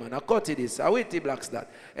there, man? I cut it this. How we T-Blacks that?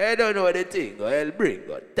 You don't know the thing. I'll bring.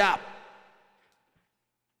 Tap.